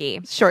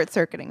wonky.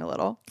 Short-circuiting a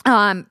little.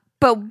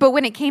 But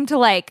when it came to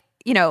like,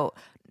 that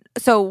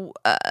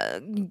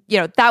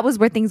was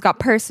where things got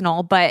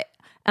personal. But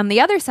on the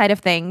other side of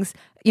things,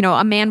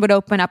 a man would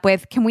open up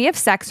with, can we have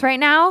sex right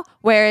now?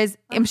 Whereas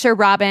I'm sure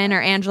Robyn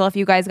or Angela, if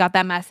you guys got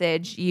that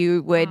message,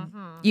 you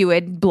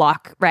would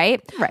block,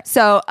 right? Right.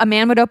 So a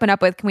man would open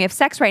up with, can we have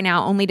sex right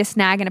now? Only to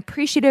snag an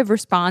appreciative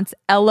response,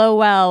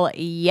 LOL,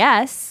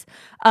 yes.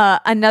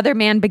 Another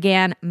man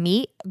began,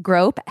 meat,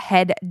 grope,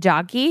 head,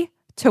 doggy,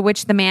 to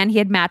which the man he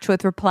had matched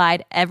with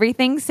replied,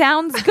 everything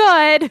sounds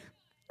good.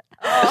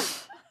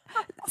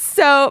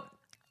 So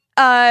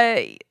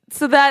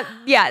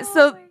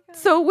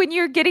So when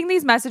you're getting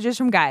these messages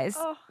from guys,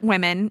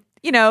 women,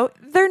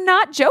 they're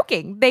not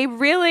joking. They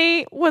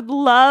really would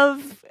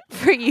love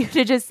for you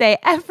to just say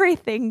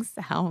everything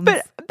sounds.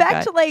 But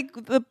back good. to like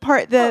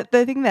the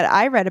thing that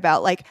I read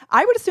about, like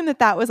I would assume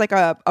that was like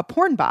a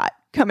porn bot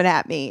coming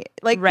at me.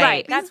 Like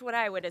Right. That's what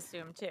I would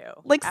assume too.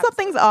 Like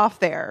something's off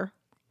there.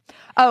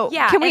 Oh,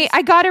 Yeah, can we?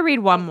 I gotta read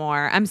one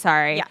more. I'm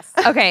sorry. Yes.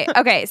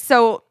 Okay.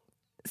 So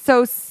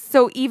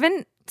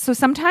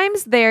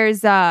sometimes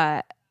there's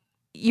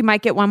you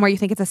might get one where you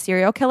think it's a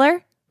serial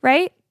killer,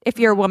 right? If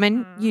you're a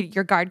woman,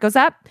 your guard goes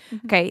up.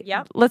 Okay.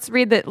 Yep. Let's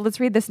read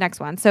this next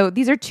one. So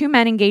these are two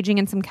men engaging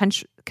in some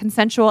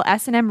consensual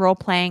S&M role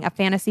playing, a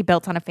fantasy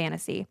built on a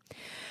fantasy.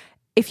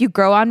 If you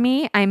grow on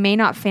me, I may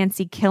not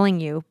fancy killing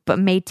you, but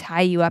may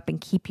tie you up and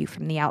keep you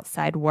from the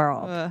outside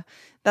world.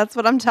 That's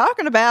what I'm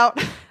talking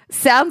about.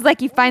 Sounds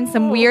like you find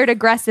some weird,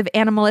 aggressive,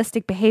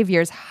 animalistic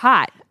behaviors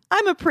hot.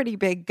 I'm a pretty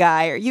big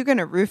guy. Are you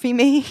gonna roofie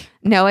me?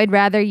 No, I'd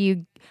rather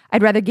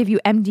give you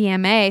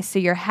MDMA so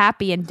you're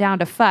happy and down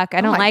to fuck.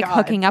 I don't like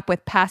hooking up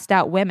with passed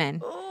out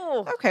women.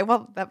 Okay,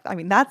 well,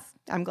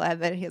 I'm glad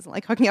that he doesn't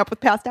like hooking up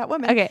with passed out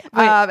women. Okay,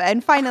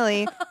 and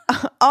finally,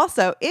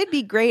 also, it'd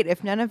be great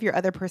if none of your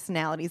other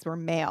personalities were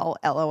male.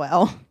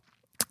 LOL.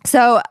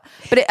 So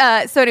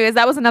anyways,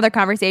 that was another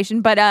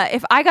conversation. But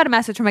if I got a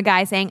message from a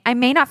guy saying, I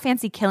may not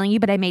fancy killing you,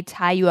 but I may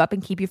tie you up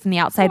and keep you from the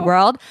outside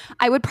world,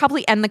 I would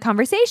probably end the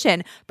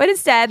conversation. But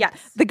instead,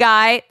 the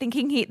guy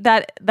thinking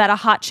that a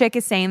hot chick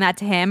is saying that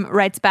to him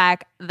writes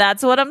back,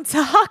 that's what I'm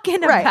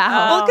talking about.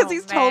 Well, because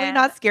he's totally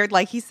not scared.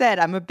 Like he said,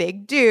 I'm a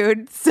big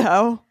dude.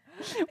 So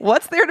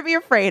what's there to be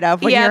afraid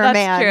of when you're a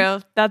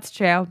man? That's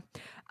true.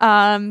 So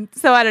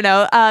I don't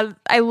know.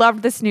 I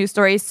loved this news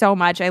story so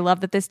much. I love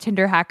that this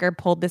Tinder hacker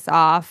pulled this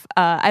off.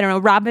 I don't know,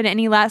 Robyn,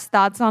 any last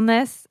thoughts on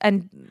this?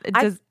 And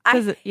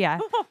yeah.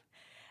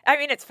 I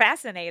mean, it's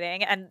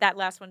fascinating, and that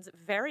last one's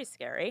very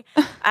scary.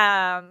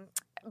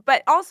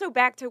 But also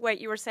back to what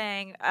you were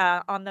saying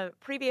on the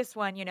previous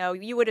one,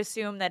 you would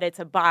assume that it's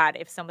a bot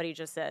if somebody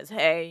just says,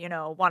 hey,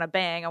 want to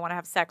bang, I want to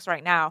have sex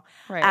right now.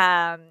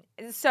 Right.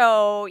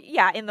 So,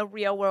 yeah, in the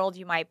real world,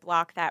 you might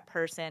block that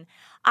person.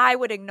 I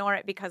would ignore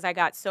it because I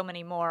got so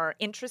many more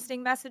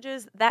interesting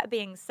messages. That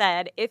being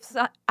said,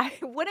 I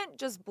wouldn't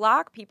just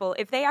block people.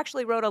 If they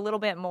actually wrote a little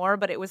bit more,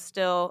 but it was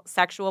still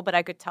sexual, but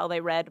I could tell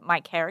they read my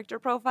character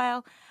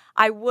profile,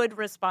 I would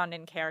respond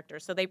in character.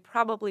 So they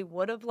probably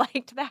would have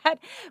liked that,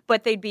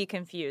 but they'd be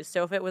confused.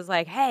 So if it was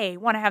like, hey,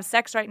 want to have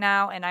sex right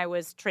now? And I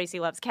was Tracy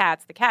Loves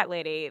Cats, the cat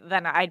lady,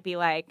 then I'd be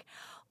like,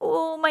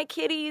 oh, my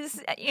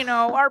kitties,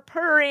 are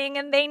purring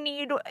and they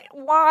need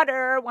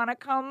water, want to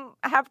come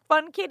have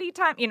fun kitty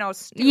time,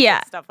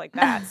 stupid stuff like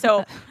that.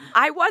 So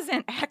I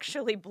wasn't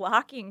actually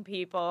blocking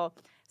people.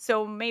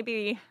 So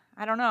maybe,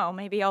 I don't know,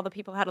 maybe all the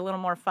people had a little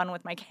more fun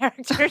with my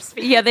characters.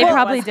 Yeah, they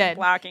probably did.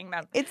 Blocking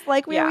them. It's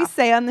like we always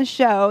say on the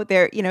show,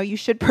 you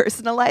should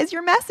personalize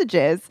your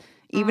messages.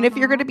 Even if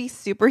you're going to be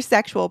super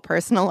sexual,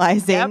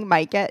 personalizing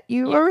might get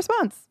you a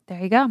response. There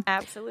you go.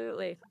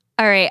 Absolutely.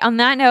 All right. On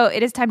that note,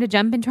 it is time to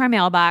jump into our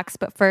mailbox.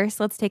 But first,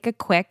 let's take a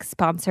quick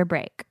sponsor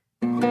break.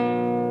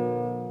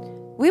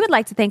 We would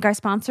like to thank our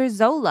sponsor,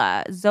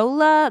 Zola.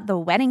 Zola, the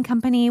wedding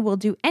company, will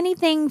do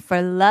anything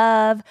for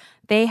love.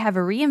 They have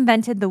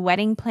reinvented the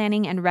wedding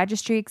planning and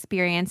registry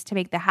experience to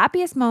make the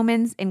happiest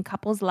moments in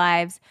couples'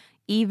 lives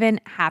even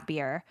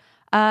happier.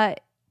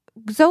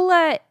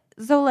 Zola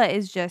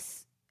is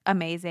just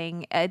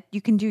amazing.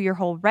 You can do your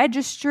whole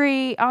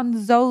registry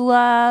on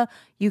Zola.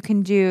 You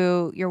can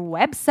do your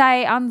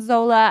website on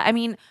Zola. I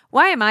mean,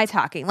 why am I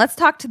talking? Let's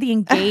talk to the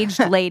engaged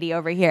lady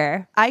over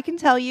here. I can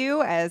tell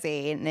you as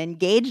an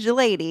engaged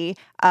lady,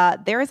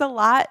 there is a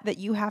lot that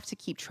you have to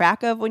keep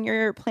track of when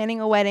you're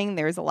planning a wedding.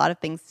 There's a lot of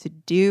things to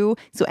do.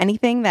 So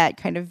anything that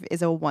kind of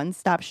is a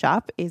one-stop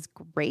shop is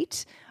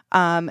great.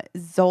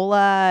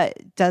 Zola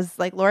does,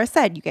 like Laura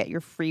said, you get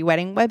your free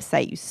wedding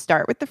website. You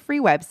start with the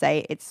free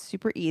website. It's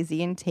super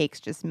easy and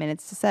takes just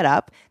minutes to set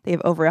up. They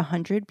have over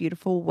 100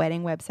 beautiful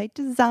wedding website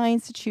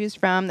designs to choose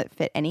from that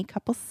fit any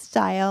couple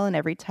style and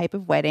every type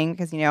of wedding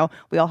because,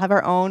 we all have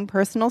our own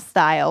personal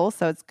style.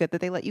 So it's good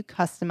that they let you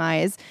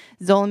customize.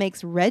 Zola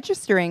makes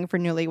registering for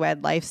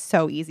newlywed life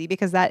so easy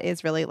because that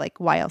is really like,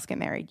 why else get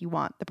married? You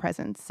want the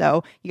presents.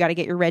 So you got to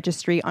get your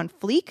registry on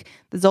fleek.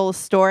 The Zola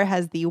store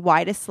has the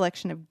widest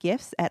selection of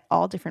gifts at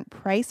all different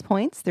price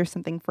points. There's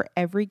something for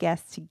every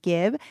guest to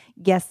give.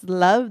 Guests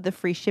love the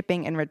free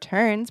shipping and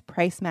returns,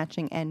 price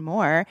matching, and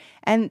more.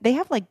 And they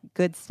have like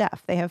good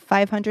stuff. They have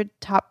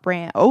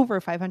over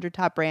 500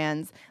 top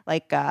brands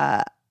like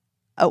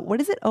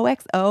what is it?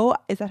 OXO?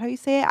 Is that how you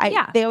say it?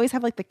 Yeah. They always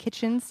have like the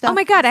kitchen stuff. Oh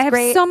my God, I have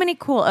great. so many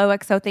cool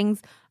OXO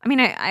things. I mean,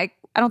 I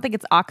don't think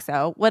it's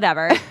OXO,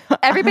 whatever.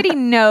 Everybody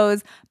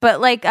knows,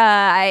 but like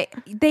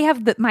they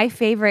have my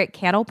favorite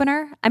can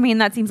opener. I mean,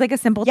 that seems like a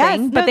simple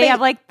thing, but they have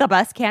like the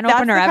best can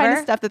opener That's the ever. kind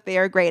of stuff that they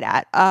are great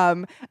at.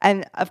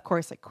 And of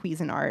course, like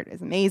Cuisinart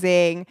is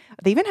amazing.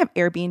 They even have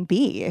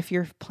Airbnb. If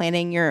you're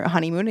planning your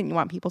honeymoon and you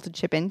want people to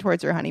chip in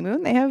towards your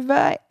honeymoon, they have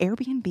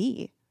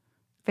Airbnb.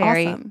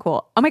 Very awesome.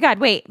 Cool. Oh my God,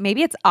 wait,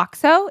 maybe it's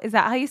OXO? Is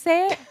that how you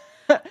say it?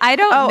 I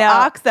don't know.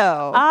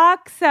 OXO.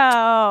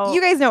 OXO.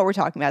 You guys know what we're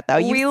talking about, though.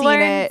 You've seen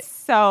learned it.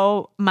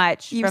 so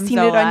much You've from seen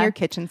Zola. it on your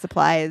kitchen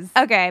supplies.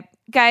 Okay,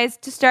 guys,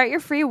 to start your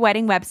free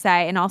wedding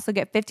website and also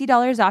get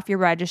 $50 off your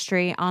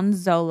registry on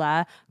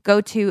Zola,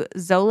 go to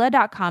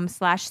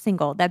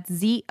zola.com/single. That's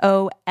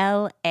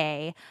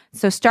ZOLA.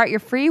 So start your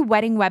free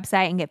wedding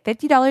website and get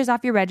 $50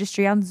 off your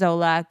registry on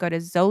Zola. Go to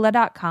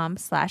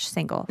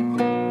zola.com/single.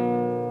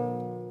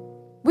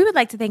 We would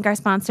like to thank our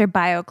sponsor,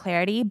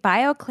 BioClarity.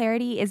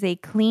 BioClarity is a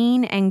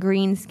clean and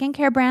green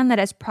skincare brand that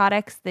has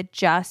products that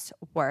just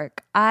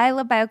work. I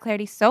love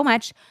BioClarity so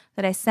much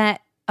that I sent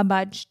a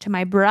bunch to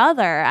my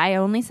brother. I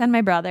only send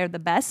my brother the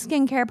best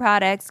skincare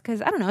products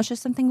because, I don't know, it's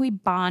just something we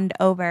bond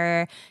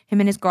over. Him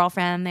and his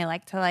girlfriend, they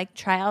like to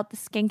try out the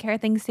skincare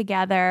things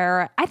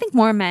together. I think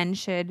more men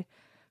should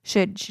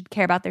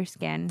care about their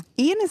skin.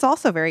 Ian is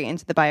also very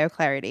into the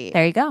BioClarity.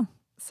 There you go.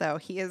 So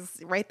he is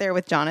right there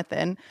with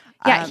Jonathan.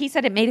 Yeah, he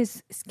said it made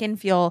his skin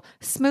feel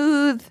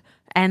smooth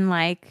and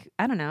I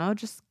don't know,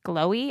 just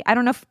glowy. I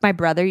don't know if my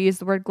brother used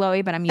the word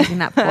glowy, but I'm using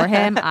that for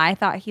him. I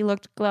thought he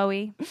looked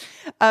glowy.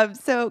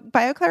 So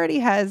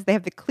BioClarity they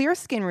have the clear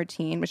skin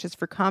routine, which is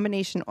for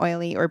combination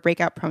oily or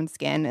breakout prone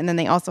skin. And then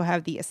they also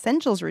have the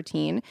essentials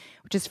routine,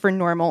 which is for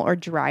normal or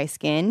dry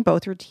skin.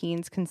 Both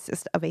routines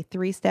consist of a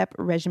 3-step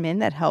regimen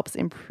that helps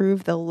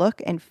improve the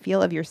look and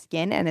feel of your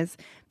skin and is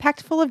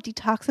packed full of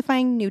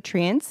detoxifying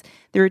nutrients.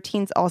 The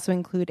routines also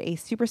include a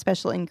super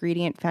special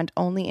ingredient found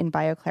only in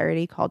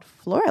BioClarity called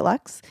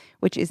Floralux,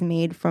 which is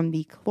made from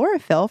the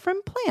chlorophyll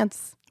from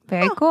plants.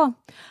 Very cool.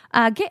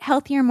 Get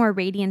healthier, more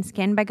radiant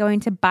skin by going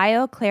to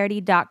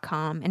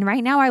bioclarity.com. And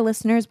right now, our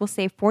listeners will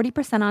save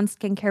 40% on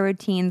skincare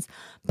routines,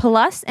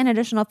 plus an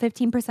additional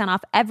 15%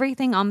 off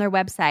everything on their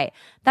website.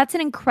 That's an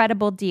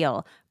incredible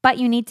deal. But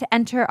you need to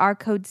enter our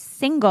code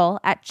SINGLE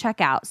at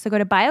checkout. So go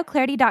to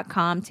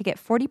bioclarity.com to get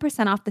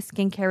 40% off the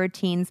skincare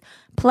routines,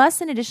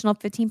 plus an additional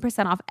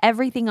 15% off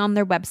everything on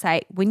their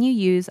website when you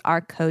use our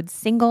code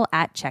SINGLE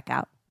at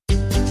checkout.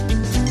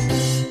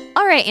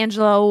 All right,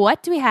 Angela,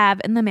 what do we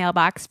have in the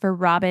mailbox for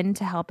Robyn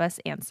to help us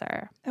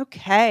answer?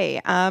 Okay.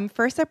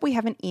 First up, we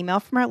have an email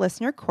from our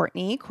listener,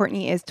 Courtney.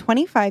 Courtney is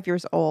 25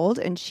 years old,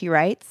 and she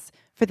writes,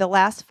 for the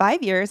last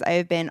 5 years, I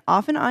have been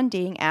off and on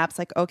dating apps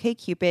like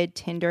OkCupid,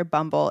 Tinder,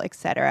 Bumble,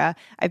 etc.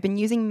 I've been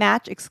using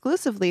Match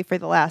exclusively for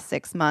the last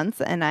 6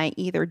 months, and I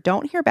either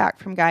don't hear back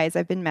from guys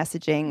I've been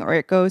messaging or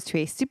it goes to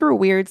a super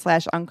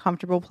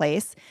weird/uncomfortable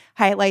place.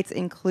 Highlights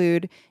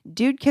include,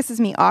 dude kisses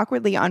me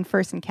awkwardly on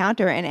first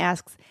encounter and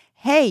asks,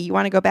 hey, you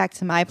want to go back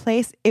to my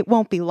place? It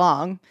won't be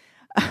long.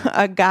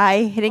 A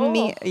guy hitting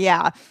me.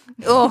 Yeah.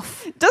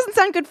 Oof. Doesn't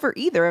sound good for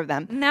either of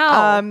them.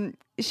 No.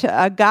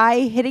 A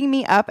guy hitting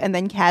me up and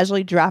then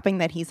casually dropping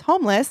that he's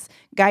homeless.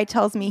 Guy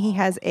tells me he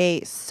has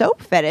a soap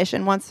fetish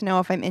and wants to know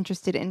if I'm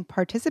interested in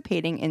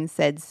participating in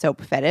said soap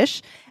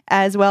fetish,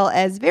 as well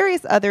as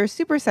various other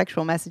super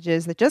sexual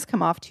messages that just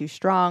come off too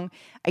strong.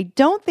 I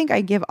don't think I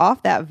give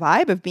off that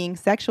vibe of being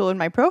sexual in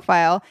my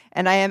profile,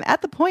 and I am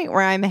at the point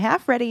where I'm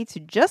half ready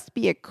to just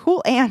be a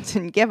cool aunt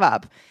and give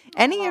up.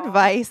 Any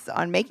advice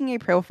on making a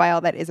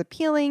profile that is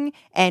appealing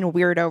and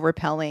weirdo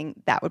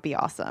repelling, that would be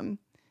awesome.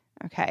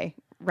 Okay.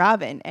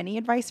 Robyn, any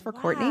advice for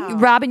Courtney?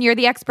 Robyn, you're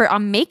the expert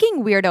on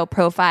making weirdo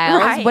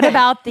profiles. Right. What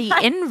about the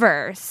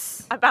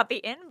inverse? About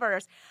the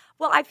inverse.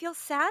 Well, I feel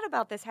sad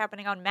about this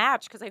happening on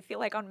Match because I feel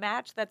like on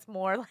Match, that's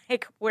more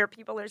like where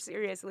people are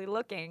seriously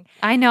looking.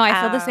 I know.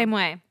 I feel the same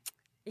way.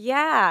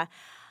 Yeah.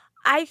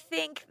 I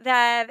think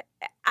that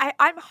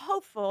I'm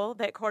hopeful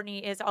that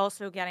Courtney is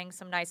also getting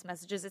some nice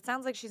messages. It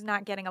sounds like she's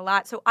not getting a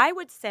lot. So I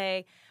would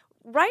say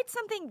write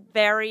something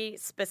very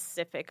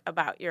specific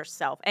about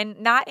yourself, and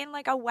not in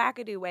like a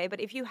wackadoo way, but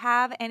if you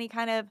have any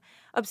kind of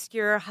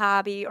obscure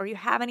hobby or you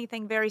have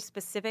anything very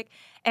specific,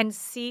 and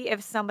see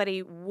if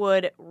somebody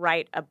would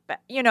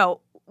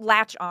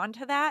latch on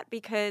to that,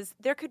 because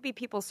there could be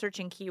people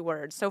searching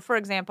keywords. So for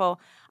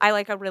example, I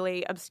like a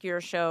really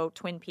obscure show,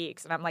 Twin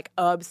Peaks, and I'm like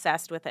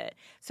obsessed with it.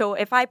 So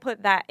if I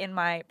put that in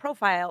my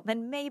profile,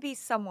 then maybe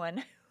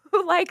someone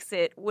who likes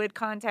it would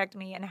contact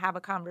me and have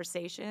a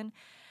conversation,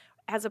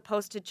 as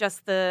opposed to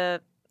just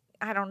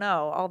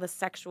all the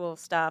sexual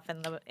stuff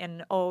and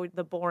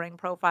the boring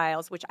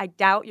profiles, which I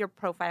doubt your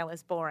profile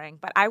is boring.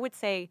 But I would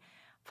say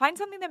find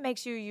something that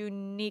makes you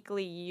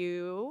uniquely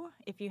you,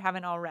 if you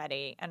haven't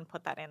already, and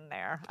put that in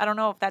there. I don't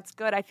know if that's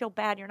good. I feel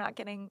bad you're not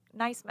getting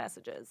nice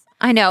messages.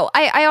 I know.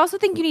 I also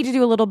think you need to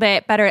do a little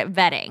bit better at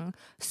vetting.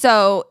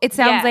 So it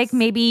sounds like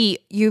maybe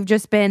you've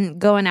just been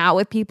going out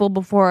with people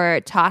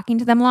before talking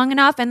to them long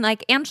enough. And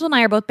like Angela and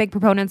I are both big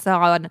proponents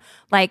on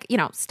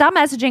stop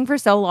messaging for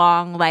so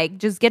long. Like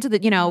just get to the,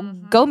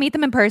 go meet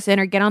them in person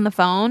or get on the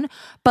phone.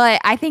 But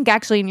I think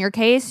actually in your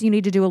case, you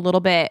need to do a little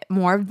bit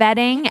more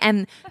vetting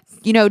and,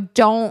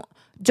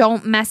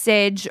 don't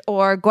message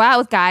or go out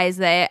with guys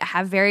that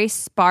have very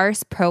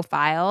sparse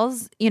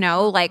profiles.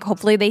 Like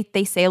hopefully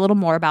they say a little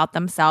more about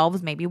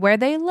themselves, maybe where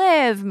they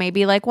live,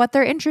 maybe like what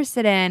they're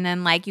interested in,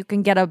 and like you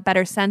can get a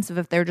better sense of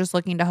if they're just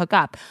looking to hook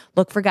up.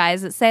 Look for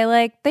guys that say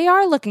like they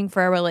are looking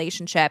for a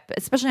relationship,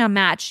 especially on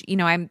Match.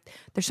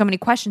 There's so many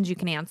questions you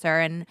can answer,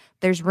 and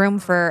there's room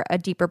for a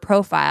deeper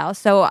profile.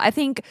 So I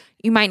think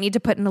you might need to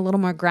put in a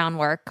little more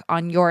groundwork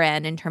on your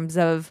end in terms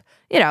of,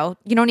 you don't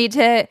need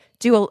to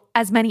do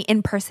as many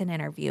in-person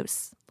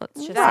interviews.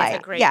 Let's just That's a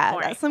great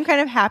point. That's some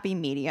kind of happy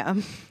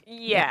medium.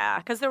 Yeah,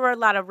 because there were a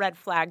lot of red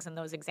flags in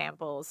those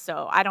examples.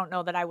 So I don't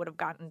know that I would have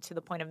gotten to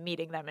the point of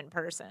meeting them in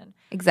person.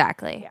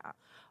 Exactly. Yeah.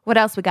 What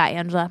else we got,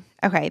 Angela?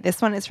 Okay,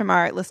 this one is from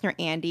our listener,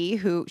 Andy,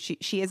 who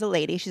she is a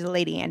lady. She's a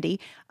lady, Andy.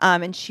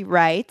 And she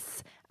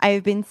writes,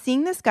 I've been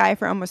seeing this guy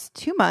for almost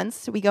 2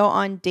 months. We go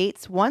on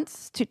dates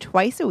once to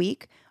twice a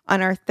week.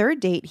 On our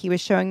third date, he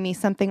was showing me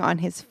something on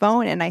his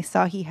phone, and I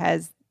saw he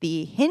has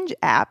the Hinge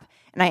app,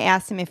 and I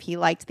asked him if he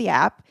liked the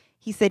app.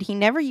 He said he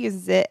never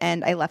uses it,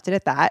 and I left it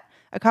at that.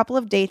 A couple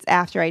of dates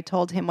after, I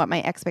told him what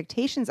my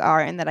expectations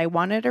are and that I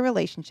wanted a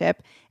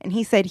relationship, and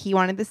he said he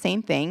wanted the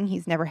same thing.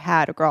 He's never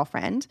had a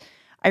girlfriend.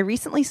 I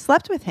recently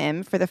slept with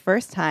him for the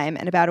first time,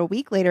 and about a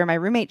week later, my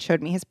roommate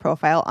showed me his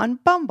profile on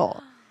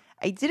Bumble.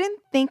 I didn't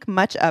think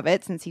much of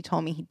it since he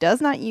told me he does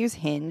not use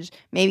Hinge.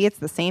 Maybe it's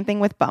the same thing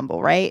with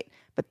Bumble, right?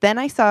 But then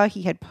I saw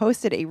he had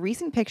posted a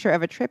recent picture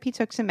of a trip he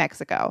took to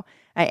Mexico.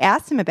 I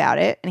asked him about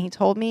it, and he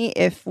told me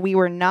if we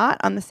were not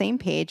on the same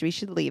page, we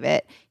should leave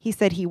it. He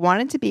said he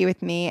wanted to be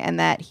with me and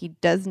that he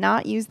does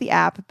not use the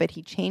app, but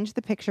he changed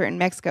the picture in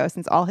Mexico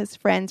since all his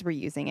friends were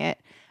using it.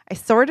 I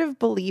sort of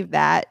believe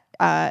that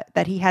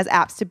he has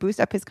apps to boost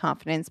up his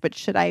confidence, but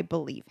should I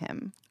believe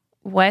him?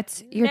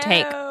 What's your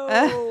take?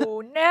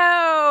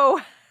 No.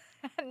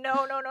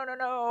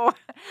 No.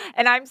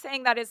 And I'm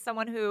saying that as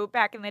someone who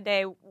back in the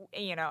day,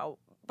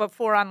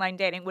 before online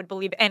dating would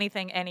believe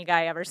anything any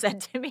guy ever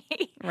said to me.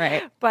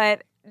 Right.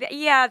 But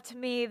yeah, to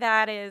me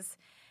that is,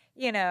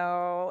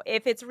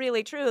 if it's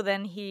really true,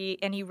 then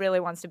he really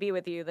wants to be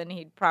with you, then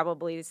he'd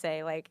probably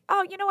say like,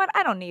 oh, you know what?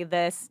 I don't need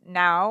this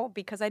now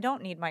because I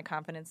don't need my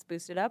confidence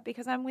boosted up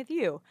because I'm with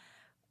you.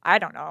 I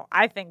don't know.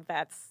 I think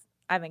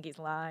he's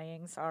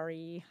lying.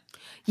 Sorry.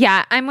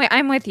 Yeah,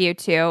 I'm with you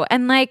too.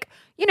 And like,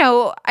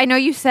 I know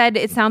you said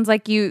it sounds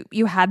like you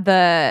had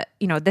the,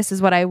 this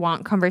is what I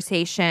want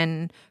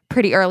conversation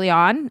pretty early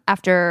on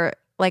after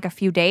like a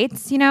few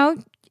dates,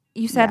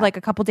 You said like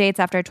a couple dates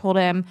after I told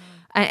him,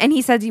 and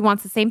he says he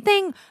wants the same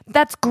thing.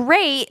 That's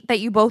great that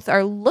you both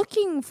are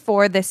looking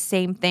for the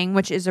same thing,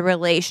 which is a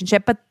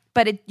relationship, but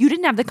you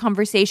didn't have the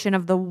conversation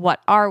of the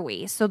what are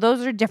we? So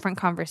those are different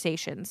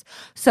conversations.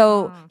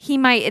 So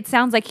it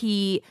sounds like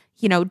he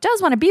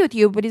does want to be with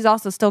you, but he's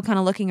also still kind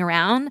of looking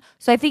around.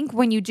 So I think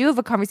when you do have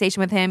a conversation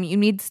with him, you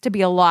needs to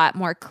be a lot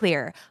more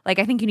clear. Like,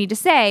 I think you need to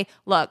say,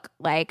 look,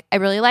 like, I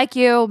really like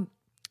you.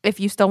 If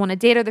you still want to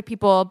date other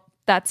people,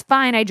 that's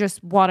fine. I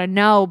just want to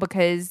know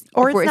because...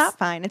 Or it's not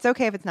fine. It's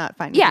okay if it's not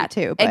fine with you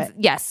too. But...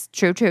 yes,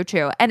 true.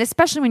 And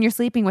especially when you're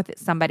sleeping with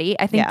somebody,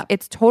 I think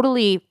it's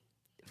totally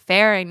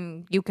fair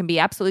and you can be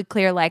absolutely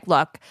clear, like,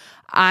 look,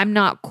 I'm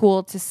not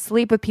cool to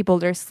sleep with people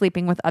that are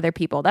sleeping with other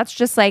people. That's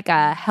just like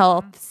a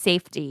health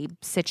safety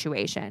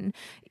situation.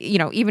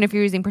 Even if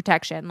you're using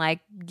protection,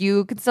 like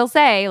you could still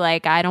say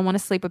like, I don't want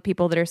to sleep with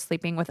people that are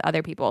sleeping with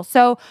other people.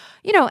 So,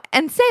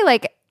 and say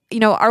like,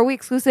 are we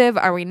exclusive?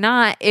 Are we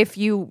not? If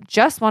you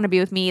just want to be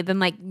with me, then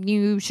like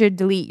you should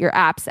delete your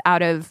apps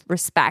out of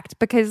respect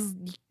because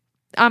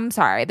I'm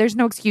sorry, there's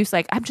no excuse.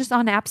 Like, I'm just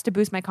on apps to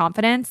boost my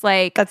confidence.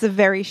 Like, that's a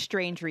very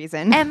strange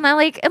reason. And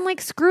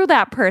screw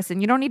that person.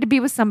 You don't need to be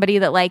with somebody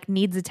that like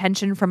needs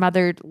attention from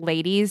other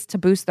ladies to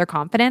boost their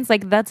confidence.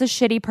 Like, that's a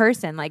shitty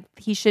person. Like,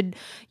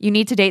 you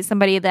need to date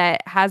somebody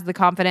that has the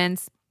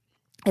confidence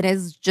and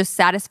is just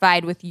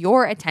satisfied with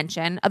your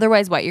attention.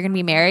 Otherwise, what? You're going to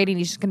be married and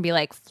he's just going to be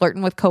like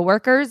flirting with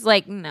coworkers?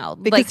 Like, no.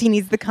 Because like, he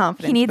needs the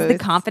confidence. He needs the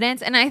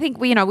confidence. And I think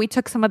we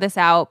took some of this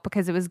out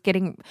because it was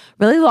getting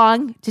really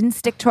long. Didn't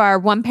stick to our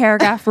one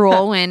paragraph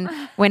rule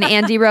when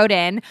Andy wrote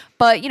in.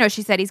 But,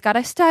 she said he's got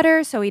a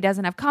stutter, so he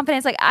doesn't have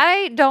confidence. Like,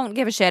 I don't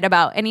give a shit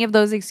about any of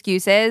those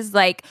excuses.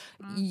 Like,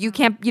 you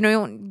can't, you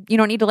don't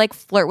need to like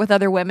flirt with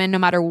other women no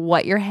matter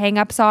what your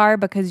hangups are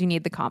because you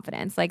need the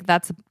confidence. Like,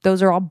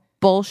 those are all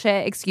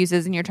bullshit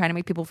excuses and you're trying to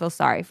make people feel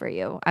sorry for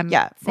you. I'm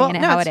saying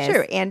it how it is.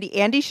 True.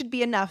 Andy should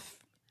be enough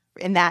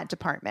in that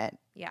department.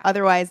 Yeah.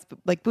 Otherwise,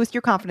 like, boost your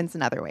confidence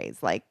in other ways.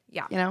 Like,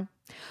 get a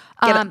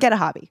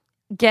hobby.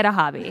 Get a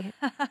hobby.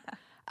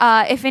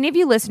 If any of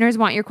you listeners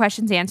want your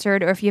questions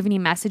answered or if you have any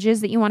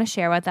messages that you want to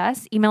share with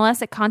us, email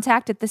us at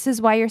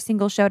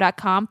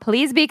contact@thisiswhyyoursingleshow.com.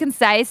 Please be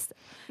concise.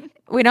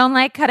 We don't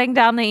like cutting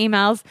down the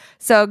emails,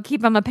 so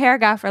keep them a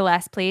paragraph or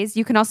less, please.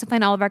 You can also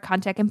find all of our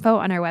contact info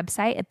on our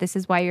website at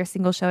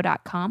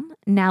thisiswhyyoursingleshow.com.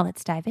 Now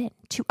let's dive in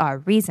to our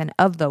reason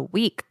of the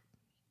week.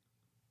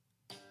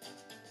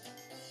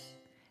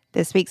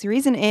 This week's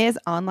reason is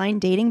online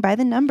dating by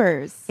the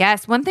numbers.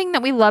 Yes, one thing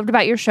that we loved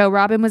about your show,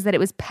 Robyn, was that it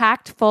was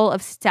packed full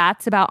of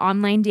stats about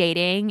online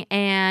dating.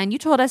 And you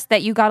told us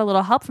that you got a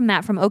little help from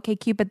that from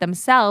OkCupid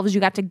themselves.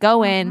 You got to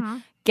go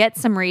in, get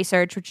some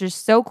research, which is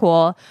so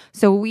cool.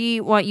 So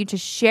we want you to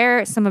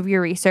share some of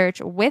your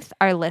research with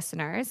our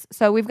listeners.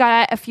 So we've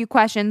got a few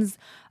questions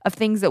of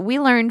things that we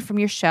learned from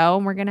your show,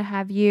 and we're going to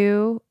have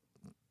you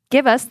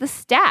give us the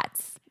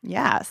stats.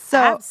 Yeah. So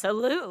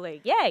Absolutely.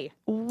 Yay.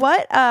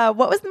 what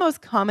was the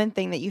most common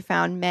thing that you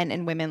found men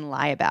and women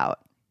lie about?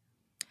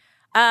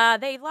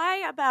 They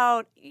lie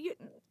about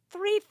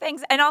three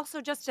things. And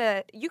also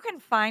you can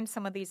find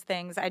some of these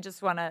things. I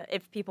just want to,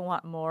 if people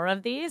want more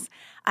of these,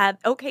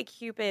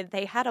 OkCupid,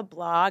 they had a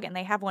blog and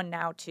they have one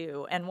now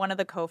too. And one of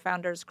the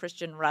co-founders,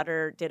 Christian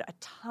Rudder, did a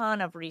ton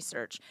of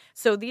research.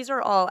 So these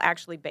are all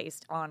actually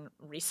based on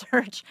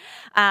research.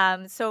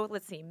 So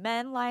let's see.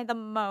 Men lie the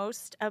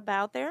most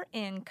about their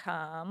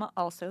income,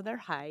 also their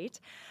height.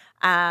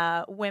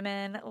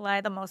 Women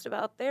lie the most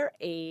about their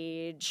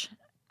age,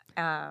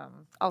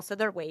 also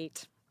their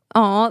weight.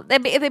 Oh,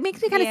 it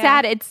makes me kind of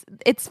sad.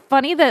 It's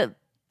funny that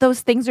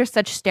those things are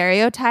such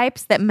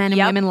stereotypes that men and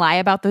women lie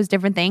about those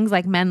different things.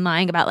 Like men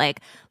lying about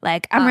like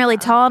I'm really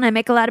tall and I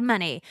make a lot of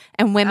money,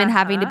 and women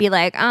having to be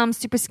like I'm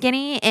super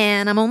skinny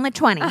and I'm only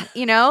 20.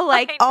 You know,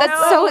 like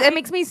that's so. It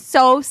makes me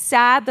so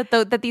sad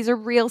that these are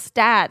real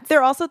stats. There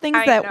are also things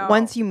that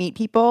once you meet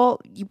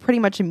people, you pretty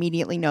much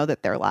immediately know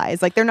that they're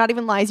lies. Like they're not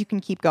even lies. You can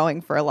keep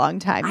going for a long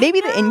time. Maybe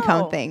the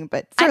income thing,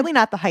 but certainly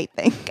not the height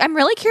thing. I'm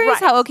really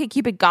curious how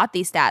OkCupid got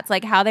these stats.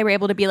 Like how they were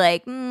able to be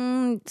like,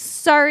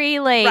 sorry,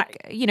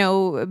 you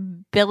know,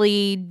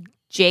 Billy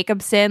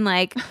Jacobson,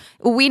 like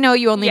we know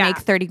you only make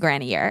 30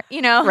 grand a year,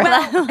 you know,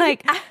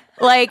 like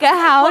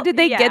how did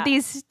they get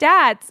these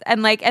stats?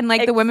 And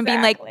the women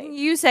being like,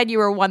 you said you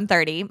were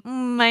 130.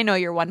 I know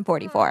you're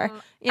 144.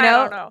 You know, I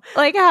don't know.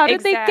 Like how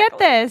did they get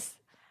this?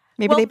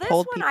 Maybe they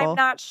polled this one, people. I'm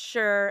not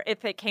sure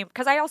if it came,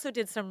 because I also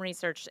did some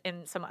research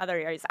in some other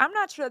areas. I'm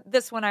not sure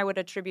this one I would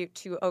attribute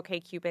to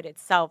OkCupid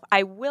itself.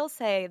 I will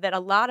say that a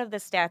lot of the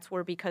stats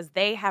were because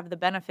they have the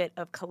benefit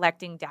of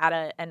collecting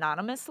data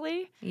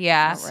anonymously.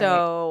 Yeah.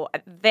 So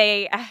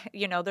they,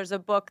 there's a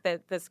book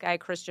that this guy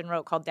Christian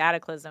wrote called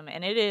Dataclysm,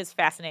 and it is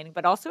fascinating,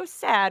 but also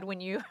sad when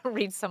you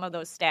read some of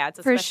those stats,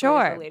 especially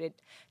as related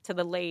to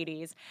the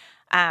ladies.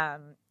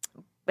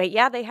 But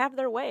yeah, they have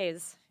their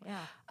ways.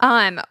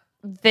 Yeah.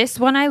 This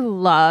one I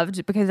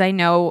loved because I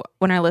know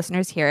when our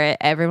listeners hear it,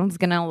 everyone's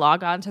going to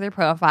log on to their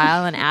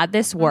profile and add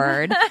this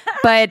word.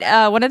 But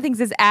one of the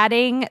things is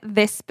adding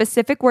this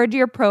specific word to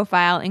your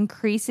profile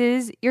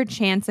increases your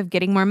chance of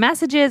getting more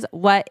messages.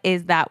 What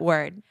is that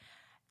word?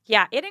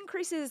 Yeah, it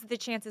increases the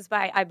chances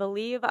by, I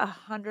believe,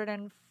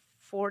 144%.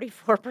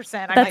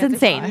 That's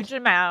insane. A huge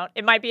amount.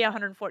 It might be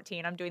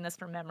 114. I'm doing this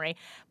from memory.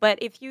 But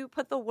if you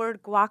put the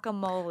word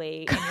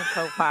guacamole in your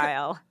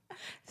profile,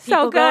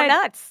 people go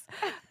nuts.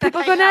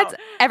 People go nuts.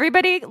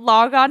 Everybody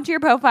log on to your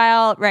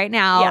profile right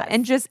now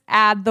and just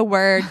add the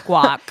word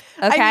guac.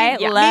 Okay?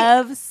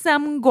 Love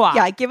some guac.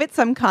 Yeah, give it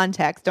some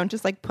context. Don't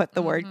just put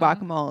the word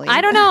guacamole.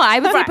 I don't know. I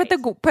would say put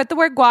the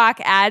word guac,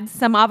 add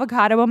some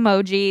avocado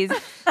emojis,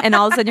 and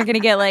all of a sudden you're going to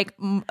get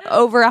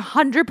over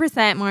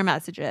 100% more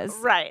messages.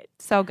 Right.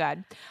 So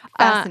good.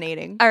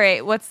 Fascinating. All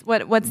right. What's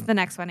the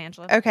next one,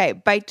 Angela? Okay.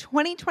 By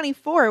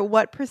 2024,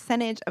 what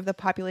percentage of the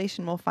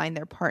population will find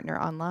their partner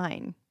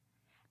online?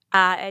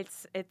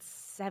 It's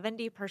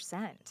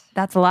 70%.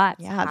 That's a lot.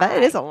 Yeah,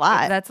 that is a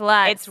lot. That's a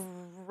lot. It's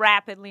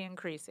rapidly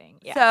increasing.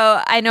 Yeah.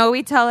 So I know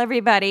we tell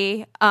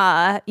everybody,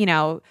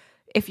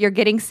 if you're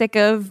getting sick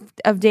of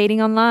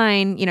dating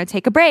online,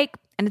 take a break.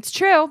 And it's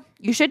true.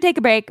 You should take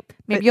a break.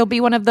 Maybe you'll be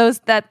one of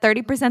those, that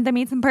 30% that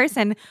meets in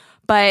person.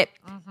 But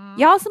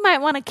you also might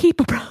want to keep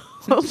a profile.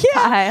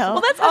 Yeah.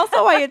 Well, that's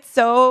also why it's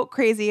so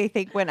crazy. I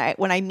think when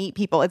I meet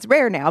people, it's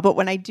rare now, but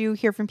when I do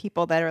hear from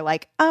people that are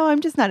like, "Oh,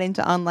 I'm just not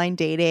into online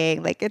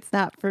dating. It's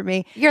not for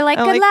me." You're like,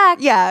 "Good luck."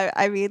 Yeah.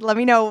 I mean, let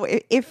me know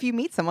if you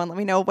meet someone. Let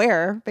me know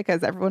where,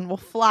 because everyone will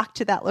flock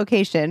to that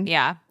location.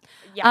 Yeah.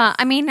 Yes.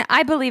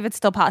 I believe it's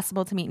still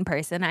possible to meet in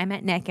person. I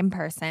met Nick in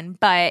person,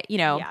 but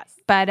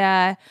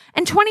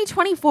and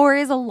 2024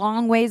 is a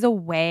long ways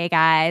away,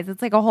 guys.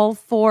 It's like a whole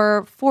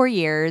 4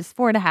 years,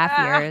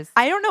 4.5 years.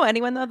 I don't know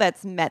anyone though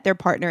that's met their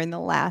partner in the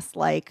last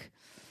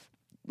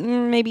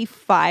maybe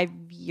 5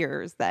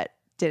 years that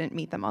didn't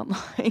meet them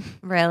online.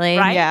 Really?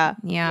 Right?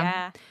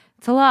 Yeah.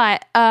 It's a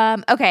lot.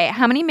 Okay.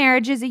 How many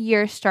marriages a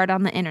year start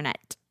on the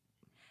internet?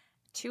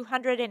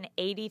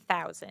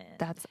 280,000.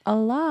 That's a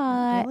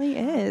lot. It really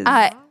is.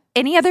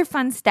 Any other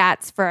fun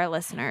stats for our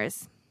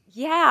listeners?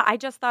 Yeah, I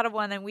just thought of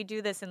one, and we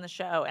do this in the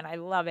show, and I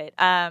love it.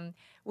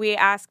 We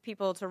ask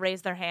people to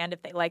raise their hand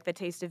if they like the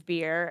taste of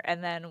beer,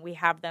 and then we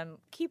have them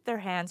keep their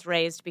hands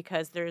raised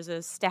because there's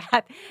a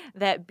stat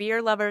that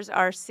beer lovers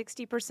are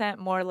 60%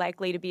 more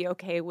likely to be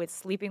okay with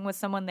sleeping with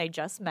someone they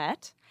just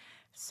met.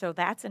 So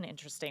that's an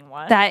interesting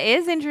one. That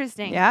is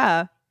interesting.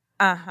 Yeah.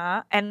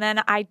 Uh-huh. And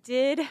then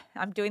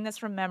I'm doing this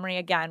from memory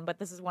again, but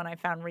this is one I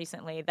found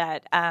recently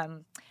that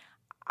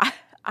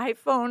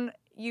iPhone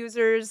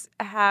users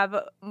have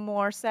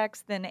more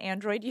sex than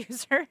Android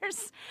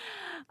users.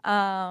 These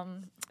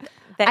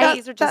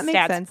are just that makes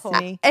stats sense to pulled.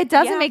 me. It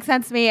doesn't Yeah. make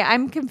sense to me.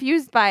 I'm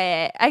confused by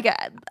it.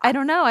 I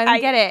don't know. I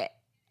don't get it.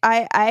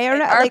 I don't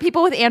know. Are Like,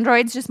 people with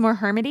Androids just more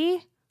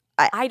hermity?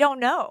 I don't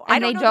know. And I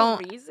don't they know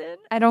the don't- reason.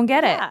 I don't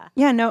get it. Yeah.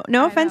 yeah, no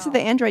I offense to know. the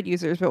Android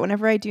users, but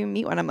whenever I do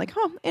meet one, I'm like,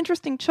 oh,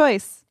 interesting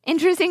choice.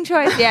 Interesting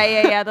choice.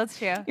 Yeah, that's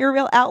true. You're a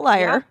real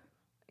outlier.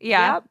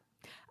 Yeah.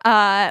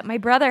 Yep. My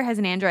brother has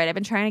an Android. I've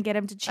been trying to get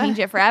him to change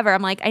it forever.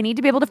 I'm like, I need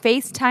to be able to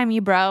FaceTime you,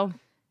 bro.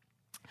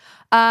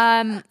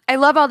 I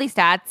love all these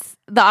stats.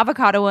 The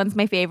avocado one's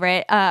my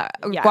favorite.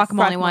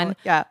 Guacamole one.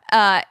 Yeah.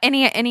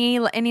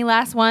 Any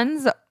last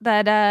ones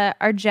that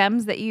are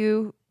gems that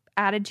you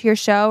added to your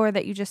show or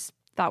that you just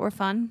thought were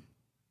fun?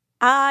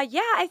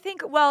 Yeah, I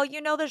think, well,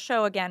 the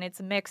show, again, it's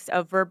a mix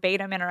of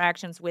verbatim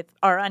interactions with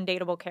our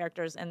undateable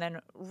characters and then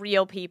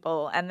real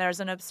people. And there's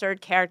an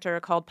absurd character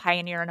called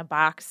Pioneer in a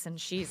Box, and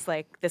she's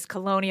like this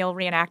colonial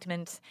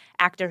reenactment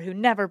actor who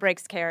never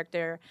breaks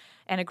character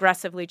and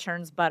aggressively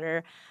churns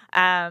butter.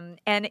 And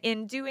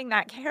in doing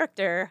that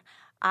character,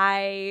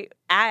 I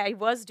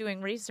was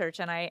doing research,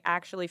 and I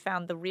actually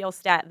found the real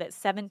stat that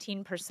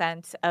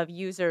 17% of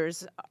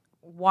users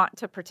want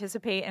to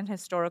participate in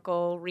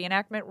historical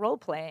reenactment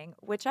role-playing,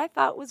 which I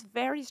thought was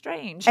very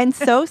strange. And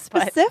so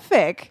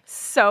specific.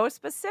 So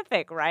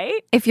specific,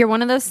 right? If you're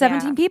one of those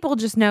 17 people,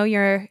 just know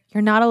you're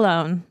not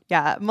alone.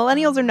 Yeah.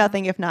 Millennials are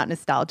nothing if not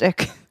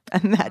nostalgic.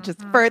 And that just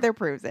further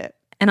proves it.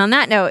 And on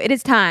that note, it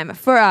is time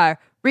for our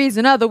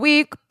Reason of the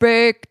Week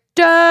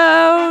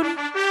breakdown.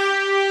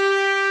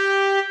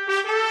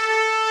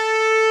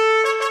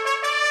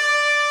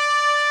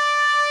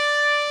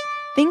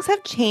 Things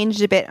have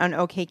changed a bit on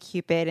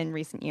OkCupid in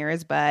recent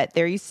years, but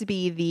there used to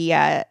be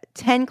the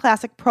 10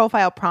 classic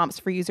profile prompts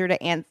for users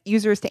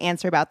to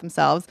answer about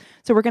themselves.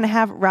 So we're going to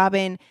have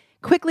Robyn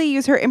quickly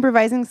use her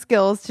improvising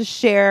skills to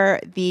share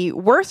the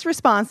worst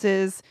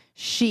responses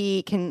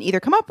she can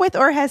either come up with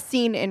or has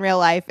seen in real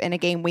life in a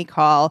game we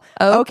call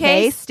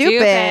Okay,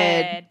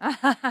 Stupid.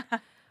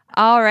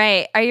 All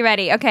right. Are you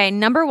ready? Okay.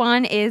 Number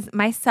 1 is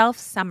my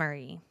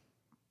self-summary.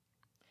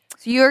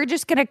 So you're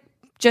just going to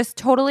just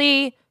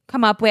totally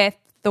come up with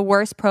the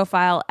worst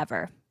profile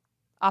ever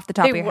off the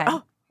top of your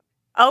head.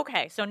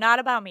 Okay, so not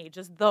about me,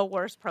 just the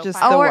worst profile. Just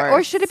the Or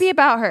worst. should it be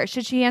about her? She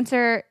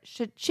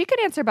could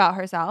answer about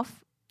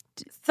herself.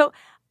 So,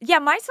 yeah,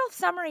 my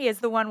self-summary is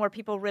the one where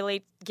people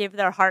really give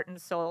their heart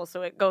and soul.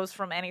 So it goes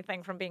from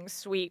anything from being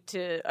sweet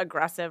to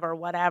aggressive or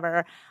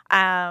whatever.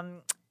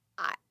 I'll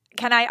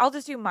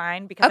just do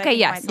mine because I Okay, think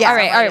yes. my All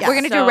right. self-summary is We're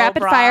going to do so rapid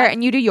broad. fire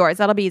and you do yours.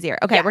 That'll be easier.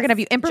 Okay, Yes. we're going to have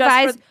you Just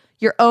improvise for-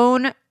 your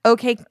own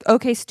okay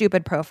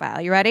stupid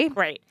profile. You ready?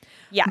 Great.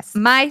 Yes.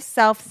 My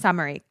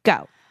self-summary.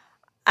 Go.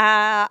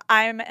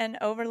 I'm an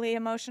overly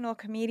emotional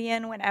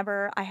comedian.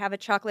 Whenever I have a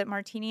chocolate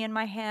martini in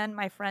my hand,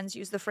 my friends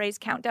use the phrase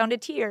countdown to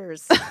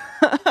tears.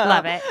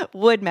 Love it.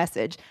 Wood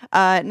message.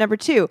 Number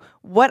 2,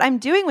 what I'm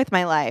doing with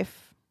my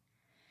life.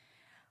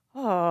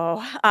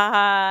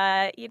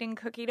 Eating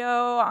cookie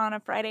dough on a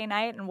Friday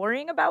night and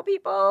worrying about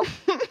people.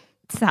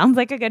 Sounds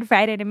like a good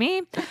Friday to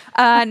me.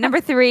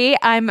 Number 3,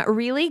 I'm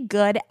really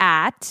good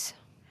at.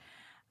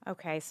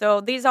 Okay,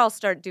 so these all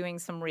start doing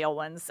some real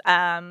ones.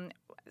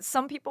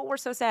 Some people were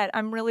so sad.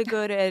 I'm really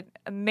good at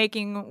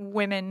making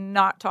women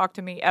not talk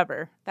to me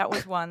ever. That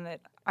was one that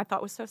I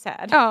thought was so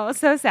sad. Oh,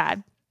 so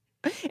sad.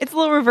 It's a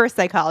little reverse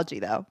psychology,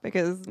 though,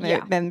 because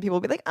Yeah. then people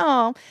will be like,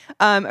 oh.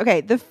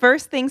 Okay, the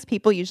first things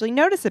people usually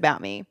notice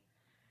about me.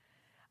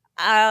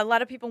 A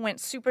lot of people went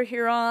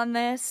superhero on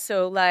this.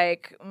 So,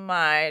 like,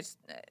 my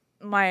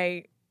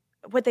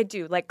what they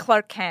do, like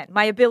Clark Kent,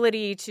 my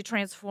ability to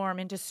transform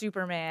into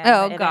Superman.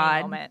 Oh, at any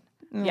God. moment.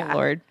 Oh, Yeah.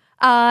 Lord.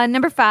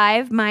 Number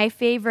 5, my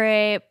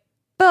favorite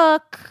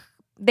book.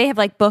 They have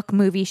like book,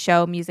 movie,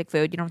 show, music,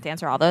 food. You don't have to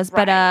answer all those,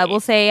 but Right. we'll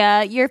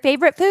say your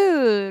favorite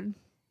food.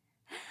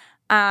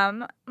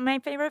 My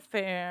favorite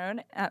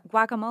food,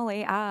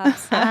 guacamole.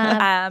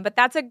 But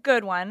that's a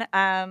good one.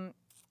 I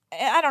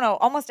don't know.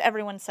 Almost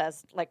everyone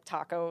says like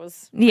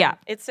tacos. Yeah.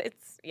 It's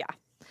yeah.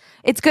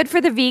 It's good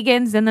for the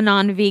vegans and the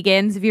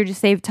non-vegans. If you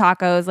just say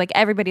tacos, like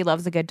everybody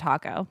loves a good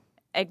taco.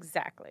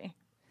 Exactly.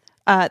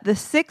 The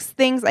 6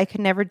 things I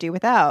could never do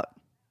without.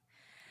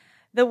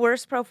 The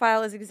worst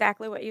profile is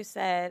exactly what you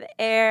said: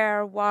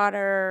 air,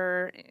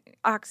 water,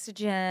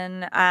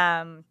 oxygen.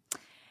 And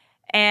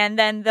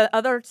then the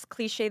other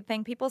cliched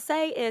thing people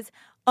say is,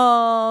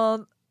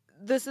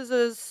 this is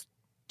a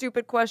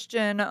stupid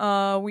question.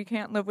 We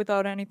can't live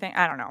without anything.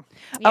 I don't know.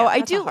 Oh, I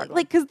that's a do hard one.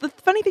 like, because the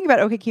funny thing about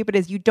OkCupid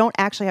is you don't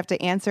actually have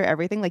to answer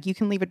everything. Like, you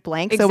can leave it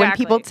blank. So when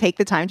people Exactly. take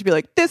the time to be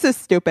like, this is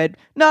stupid,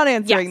 not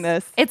answering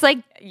Yes. this. It's like,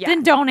 Yeah.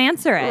 then don't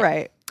answer it.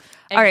 Right.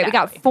 All right, we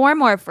got Exactly. 4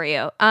 more for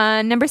you.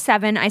 Number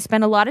 7, I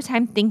spend a lot of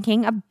time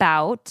thinking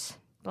about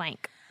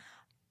blank.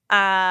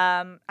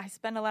 I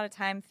spend a lot of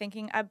time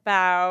thinking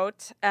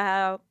about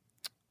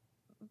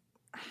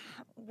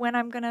when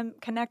I'm going to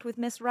connect with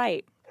Miss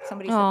Wright.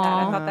 Somebody said that.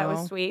 I thought that Aw.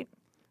 was sweet.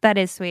 That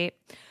is sweet.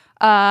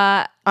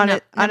 On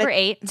Number a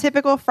 8.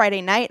 typical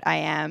Friday night, I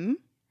am.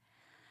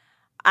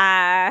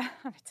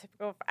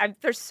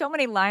 There's so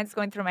many lines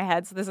going through my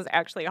head, so this is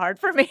actually hard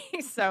for me.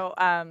 So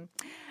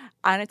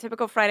on a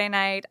typical Friday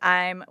night,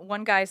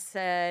 one guy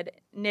said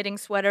knitting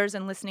sweaters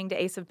and listening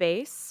to Ace of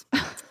Base.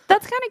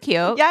 That's kind of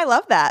cute. Yeah, I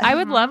love that. I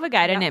would love a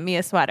guy to knit me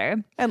a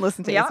sweater. And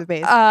listen to Ace of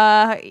Base.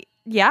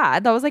 Yeah,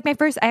 that was like my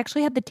first. I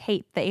actually had the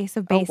tape, the Ace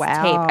of Base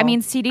wow. tape. I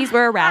mean, CDs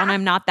were around.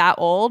 I'm not that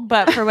old,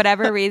 but for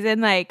whatever reason,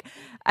 like,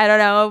 I don't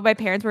know, my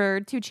parents were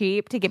too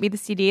cheap to get me the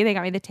CD. They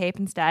got me the tape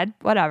instead.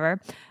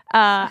 Whatever.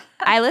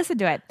 I listened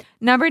to it.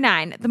 Number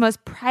 9, the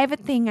most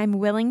private thing I'm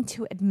willing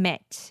to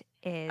admit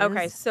is...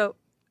 Okay, so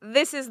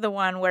this is the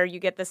one where you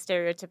get the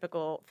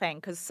stereotypical thing,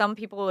 because some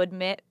people will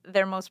admit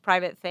their most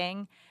private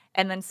thing,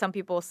 and then some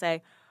people will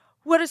say,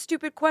 what a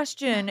stupid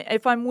question.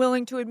 If I'm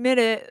willing to admit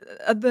it,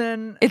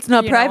 then... It's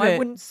not private. I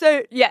wouldn't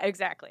say... Yeah,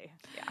 exactly.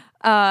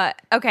 Yeah.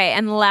 Okay,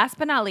 and last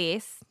but not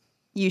least...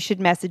 You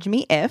should message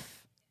me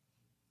if...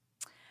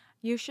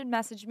 You should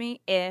message me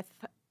if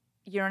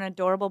you're an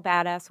adorable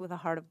badass with a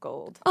heart of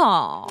gold.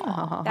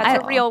 Oh,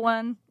 That's a real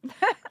one.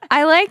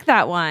 I like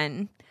that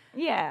one.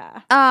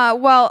 Yeah.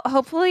 Well,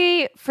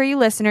 hopefully for you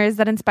listeners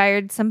that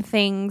inspired some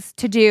things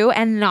to do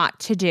and not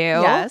to do.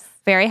 Yes.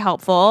 Very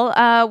helpful.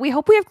 We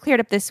hope we have cleared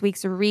up this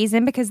week's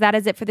reason, because that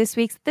is it for this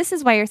week's This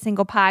Is Why You're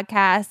Single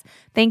podcast.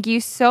 Thank you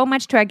so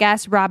much to our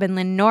guest, Robyn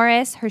Lynne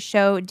Norris. Her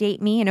show,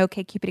 Date Me, an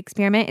OkCupid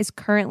Experiment, is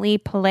currently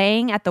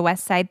playing at the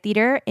West Side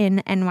Theater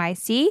in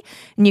NYC.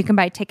 And you can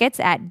buy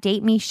tickets at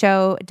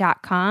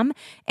datemeshow.com.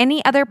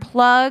 Any other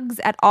plugs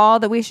at all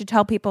that we should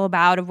tell people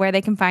about of where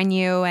they can find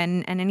you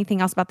and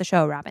anything else about the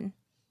show, Robyn?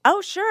 Oh,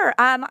 sure.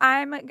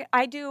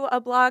 I do a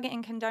blog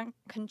in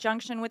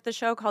conjunction with the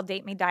show called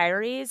Date Me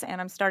Diaries, and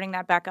I'm starting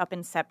that back up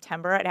in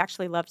September. I'd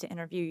actually love to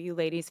interview you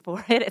ladies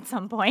for it at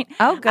some point.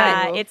 Oh,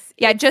 good.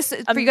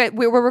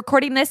 We're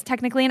recording this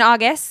technically in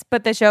August,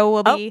 but the show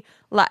will be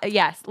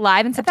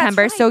live in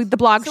September. Right. So the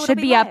blog So should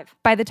it'll be be up live.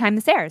 by the time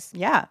this airs.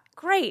 Yeah.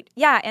 Great.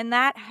 Yeah, and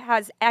that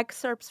has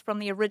excerpts from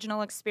the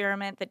original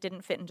experiment that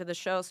didn't fit into the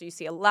show. So you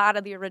see a lot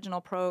of the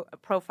original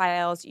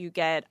profiles. You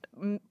get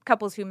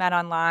couples who met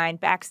online,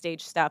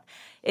 backstage stuff.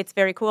 It's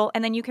very cool.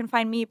 And then you can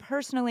find me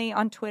personally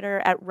on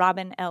Twitter at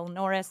Robyn L.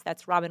 Norris.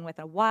 That's Robyn with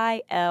a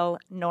Y, L,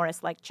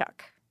 Norris like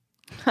Chuck.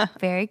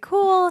 Very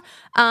cool.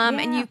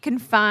 And you can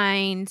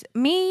find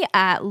me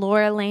at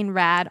Laura Lane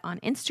Rad on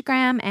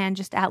Instagram and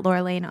just at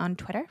Laura Lane on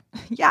Twitter.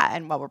 Yeah,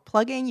 and while we're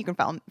plugging, you can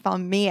follow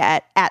me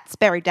at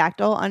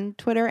Sperrydactyl on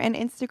Twitter and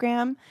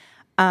Instagram.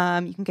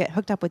 You can get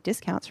hooked up with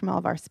discounts from all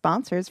of our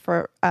sponsors.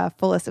 For a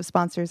full list of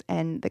sponsors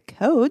and the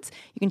codes,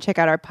 you can check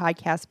out our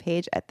podcast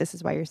page at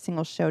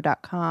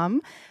thisiswhyyoursingleshow.com.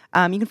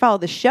 You can follow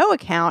the show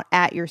account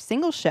at Your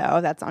Single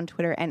Show. That's on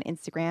Twitter and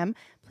Instagram.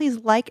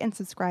 Please like and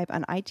subscribe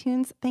on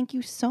iTunes. Thank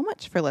you so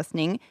much for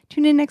listening.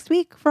 Tune in next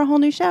week for a whole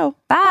new show.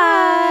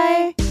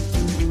 Bye. This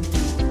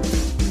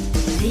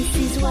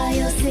is why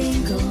you're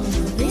single.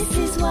 This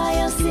is why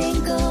you're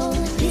single.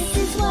 This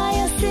is why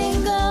you're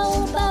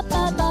single. Ba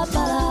ba ba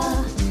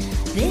ba.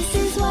 This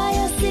is why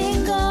you're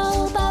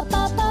single. Ba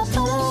ba ba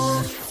ba.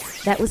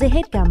 That was a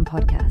HeadGum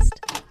podcast.